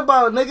talking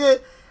about, nigga?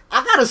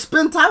 I gotta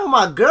spend time with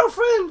my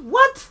girlfriend?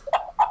 What?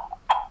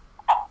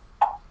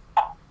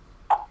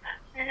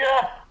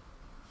 Yeah.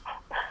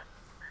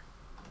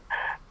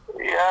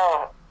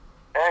 Yeah.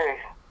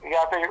 Hey, it's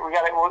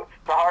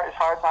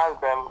hard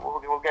times, man.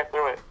 We'll get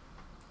through it.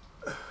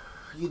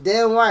 You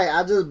damn right.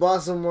 I just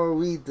bought some more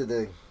weed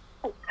today.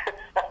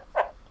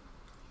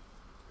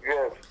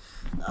 Good.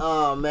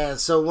 Oh, man.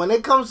 So, when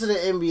it comes to the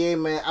NBA,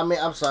 man,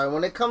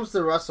 when it comes to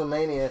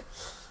WrestleMania,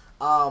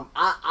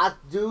 I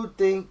do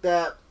think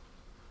that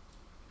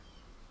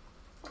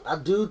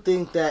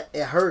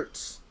it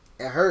hurts.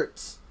 It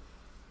hurts.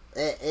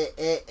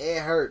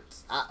 It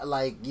hurts.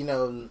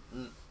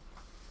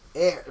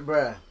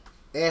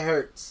 It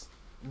hurts.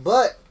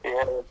 But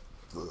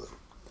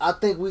I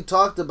think we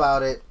talked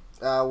about it.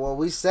 When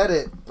we said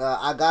it,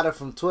 I got it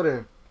from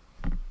Twitter.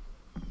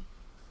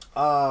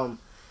 The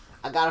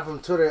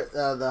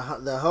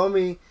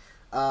homie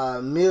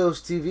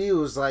Mills TV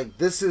was like,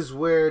 "This is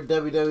where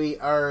WWE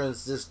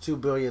earns this $2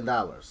 billion."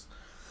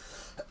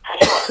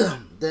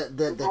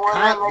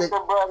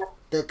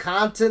 The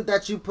content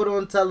that you put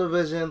on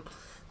television,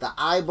 the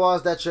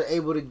eyeballs that you're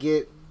able to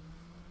get,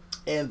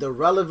 and the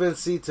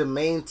relevancy to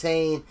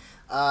maintain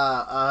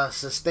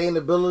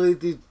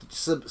sustainability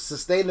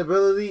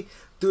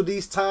through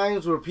these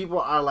times where people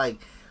are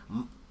like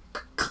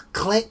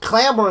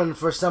clamoring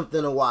for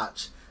something to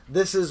watch.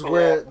 This is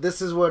where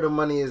the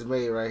money is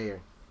made right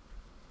here.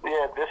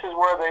 Yeah, this is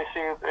where they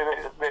see it's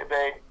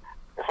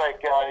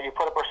like you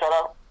put up or shut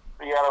up,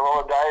 you gotta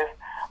roll the dice.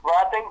 But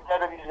I think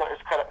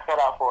WWE's cut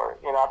out for it.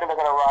 You know, I think they're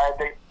gonna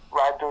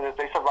ride through this.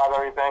 They survive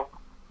everything.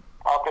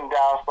 up and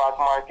down stock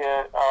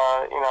market.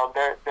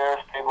 They're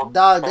stable.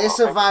 Dog, they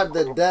survived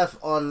the death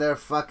on their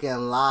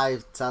fucking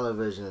live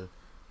television.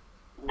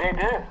 They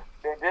did.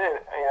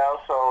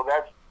 So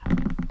that's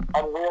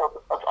unreal.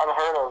 That's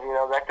unheard of.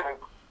 That could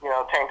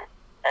tank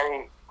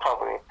any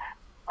company.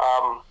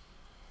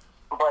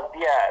 But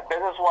yeah,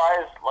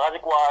 business-wise,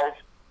 logic-wise,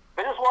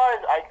 it's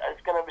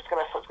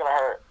gonna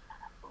hurt.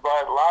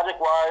 But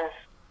logic-wise,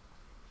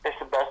 it's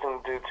the best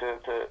thing to do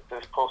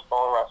to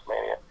postpone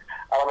WrestleMania.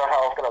 I don't know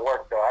how it's gonna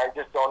work though. I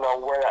just don't know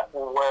where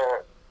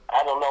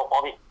I don't know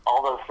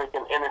all the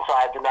freaking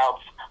insides and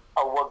outs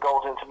of what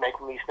goes into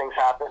making these things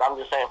happen. I'm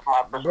just saying from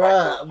my perspective.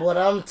 Bruh, what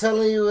I'm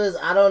telling you is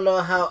I don't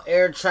know how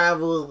air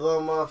travel is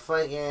gonna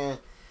motherfucking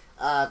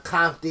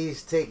comp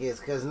these tickets,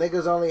 because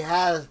niggas only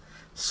has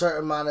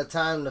certain amount of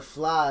time to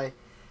fly,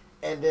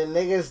 and then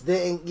niggas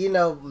didn't,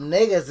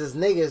 niggas is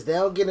niggas. They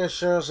don't get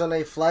insurance on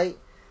their flight,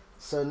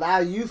 so now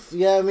you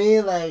know what I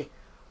mean? Like,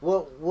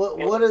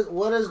 what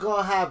is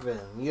gonna happen?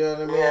 You know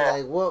what I mean? Yeah,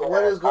 like,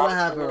 what is gonna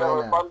happen right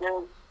now?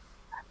 Refunded?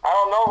 I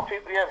don't know if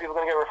people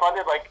gonna get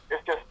refunded. Like,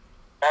 it's just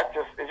a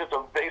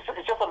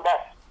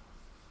mess.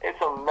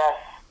 It's a mess.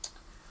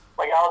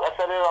 Like I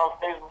said it on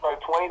Facebook.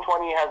 Like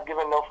 2020 has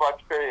given no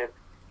fucks, period.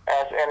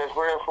 And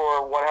we're in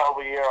for one hell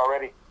of a year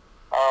already.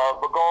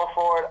 But going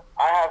forward,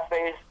 I have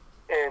faith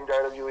in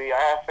WWE. I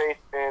have faith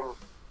in.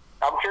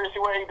 I'm curious to see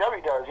what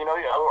AEW does.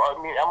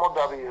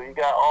 MLW. You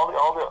got all the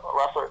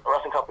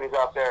wrestling companies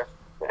out there.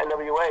 The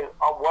NWA.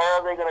 What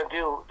are they gonna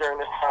do during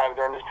this time,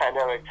 during this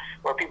pandemic,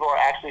 where people are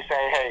actually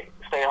saying, "Hey,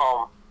 stay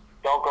home,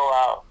 don't go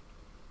out,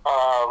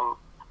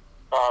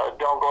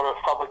 don't go to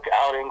public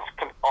outings,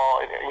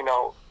 all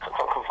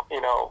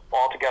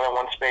together in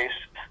one space."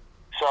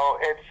 So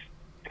it's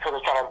because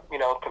they're trying to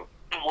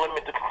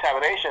limit the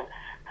contamination.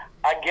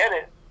 I get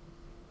it.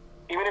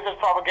 Even if it's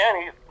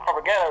propaganda,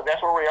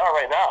 that's where we are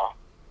right now.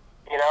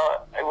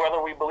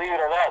 Whether we believe it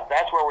or not,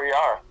 that's where we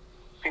are.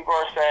 People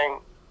are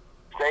saying,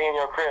 stay in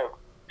your crib.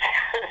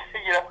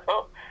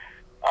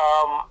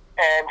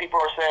 And people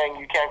are saying,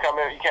 you can't come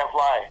in, you can't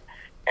fly.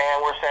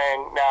 And we're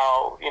saying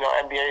now,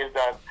 NBA is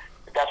done.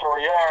 If that's where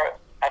we are,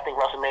 I think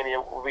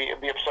WrestleMania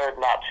it'd be absurd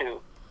not to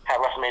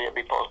have WrestleMania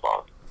be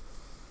postponed.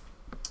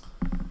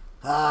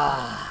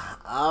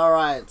 All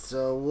right,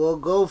 so we'll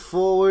go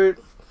forward.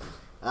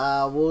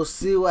 We'll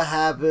see what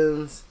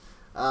happens.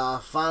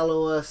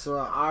 Follow us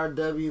on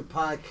RW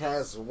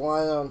Podcast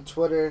 1 on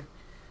Twitter.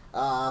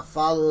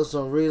 Follow us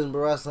on Reasonable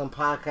Wrestling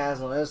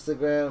Podcast on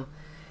Instagram.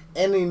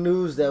 Any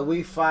news that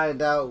we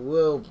find out,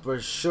 we'll for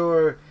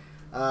sure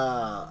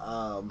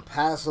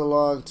pass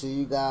along to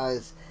you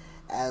guys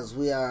as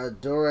we are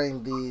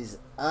during these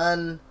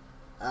Uncharted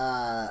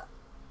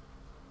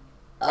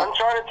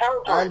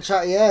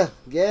Territory.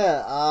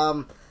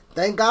 Yeah.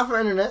 Thank God for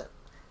internet.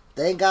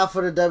 Thank God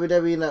for the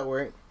WWE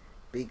Network,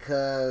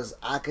 because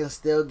I can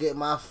still get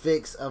my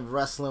fix of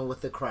wrestling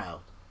with the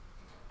crowd.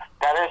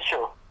 That is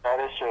true.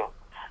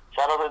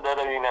 Shout out to the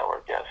WWE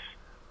Network, yes.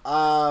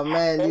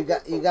 Man,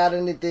 you got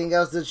anything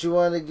else that you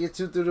want to get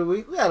to through the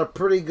week? We had a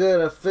pretty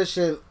good,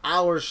 efficient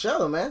hour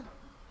show, man.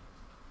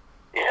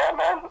 Yeah,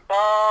 man.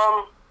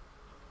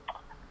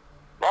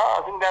 No,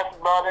 I think that's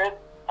about it.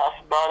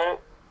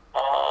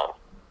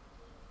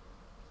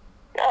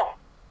 Yeah.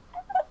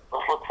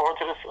 Let's look forward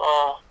to this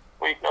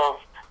week of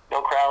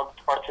No Crowd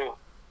Part 2.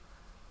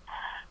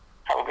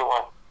 Have a good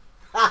one.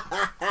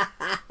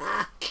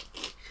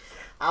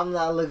 I'm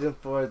not looking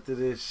forward to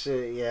this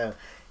shit, yeah.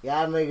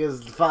 Y'all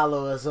niggas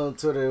follow us on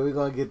Twitter. We're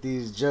gonna get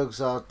these jokes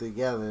off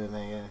together,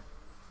 nigga.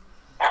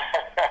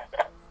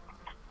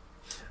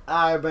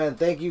 Alright, man.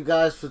 Thank you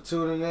guys for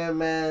tuning in,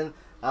 man.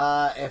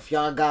 If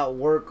y'all got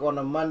work on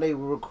a Monday,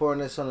 we're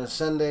recording this on a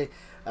Sunday.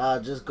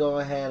 Just go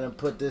ahead and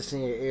put this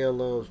in your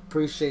earlobes.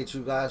 Appreciate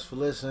you guys for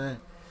listening.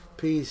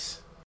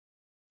 Peace.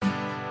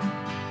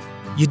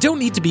 You don't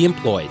need to be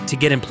employed to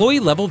get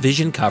employee-level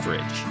vision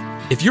coverage.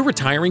 If you're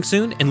retiring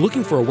soon and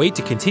looking for a way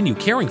to continue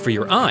caring for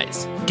your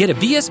eyes, get a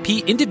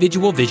VSP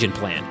individual vision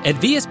plan at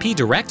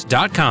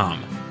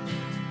VSPdirect.com.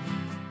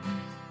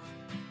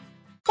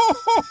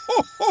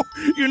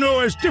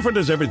 As different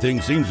as everything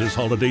seems this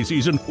holiday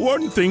season,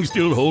 one thing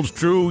still holds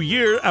true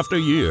year after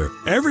year.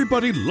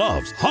 Everybody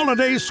loves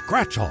holiday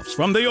scratch-offs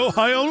from the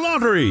Ohio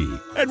Lottery.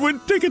 And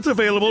with tickets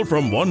available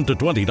from $1 to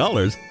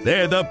 $20,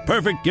 they're the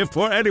perfect gift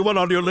for anyone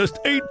on your list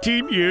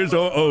 18 years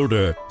or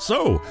older.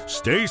 So,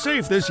 stay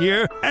safe this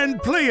year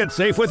and play it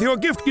safe with your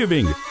gift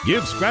giving.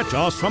 Give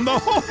scratch-offs from the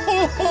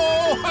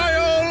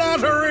Ohio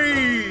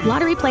Lottery!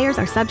 Lottery players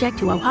are subject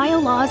to Ohio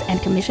laws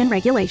and commission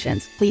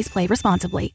regulations. Please play responsibly.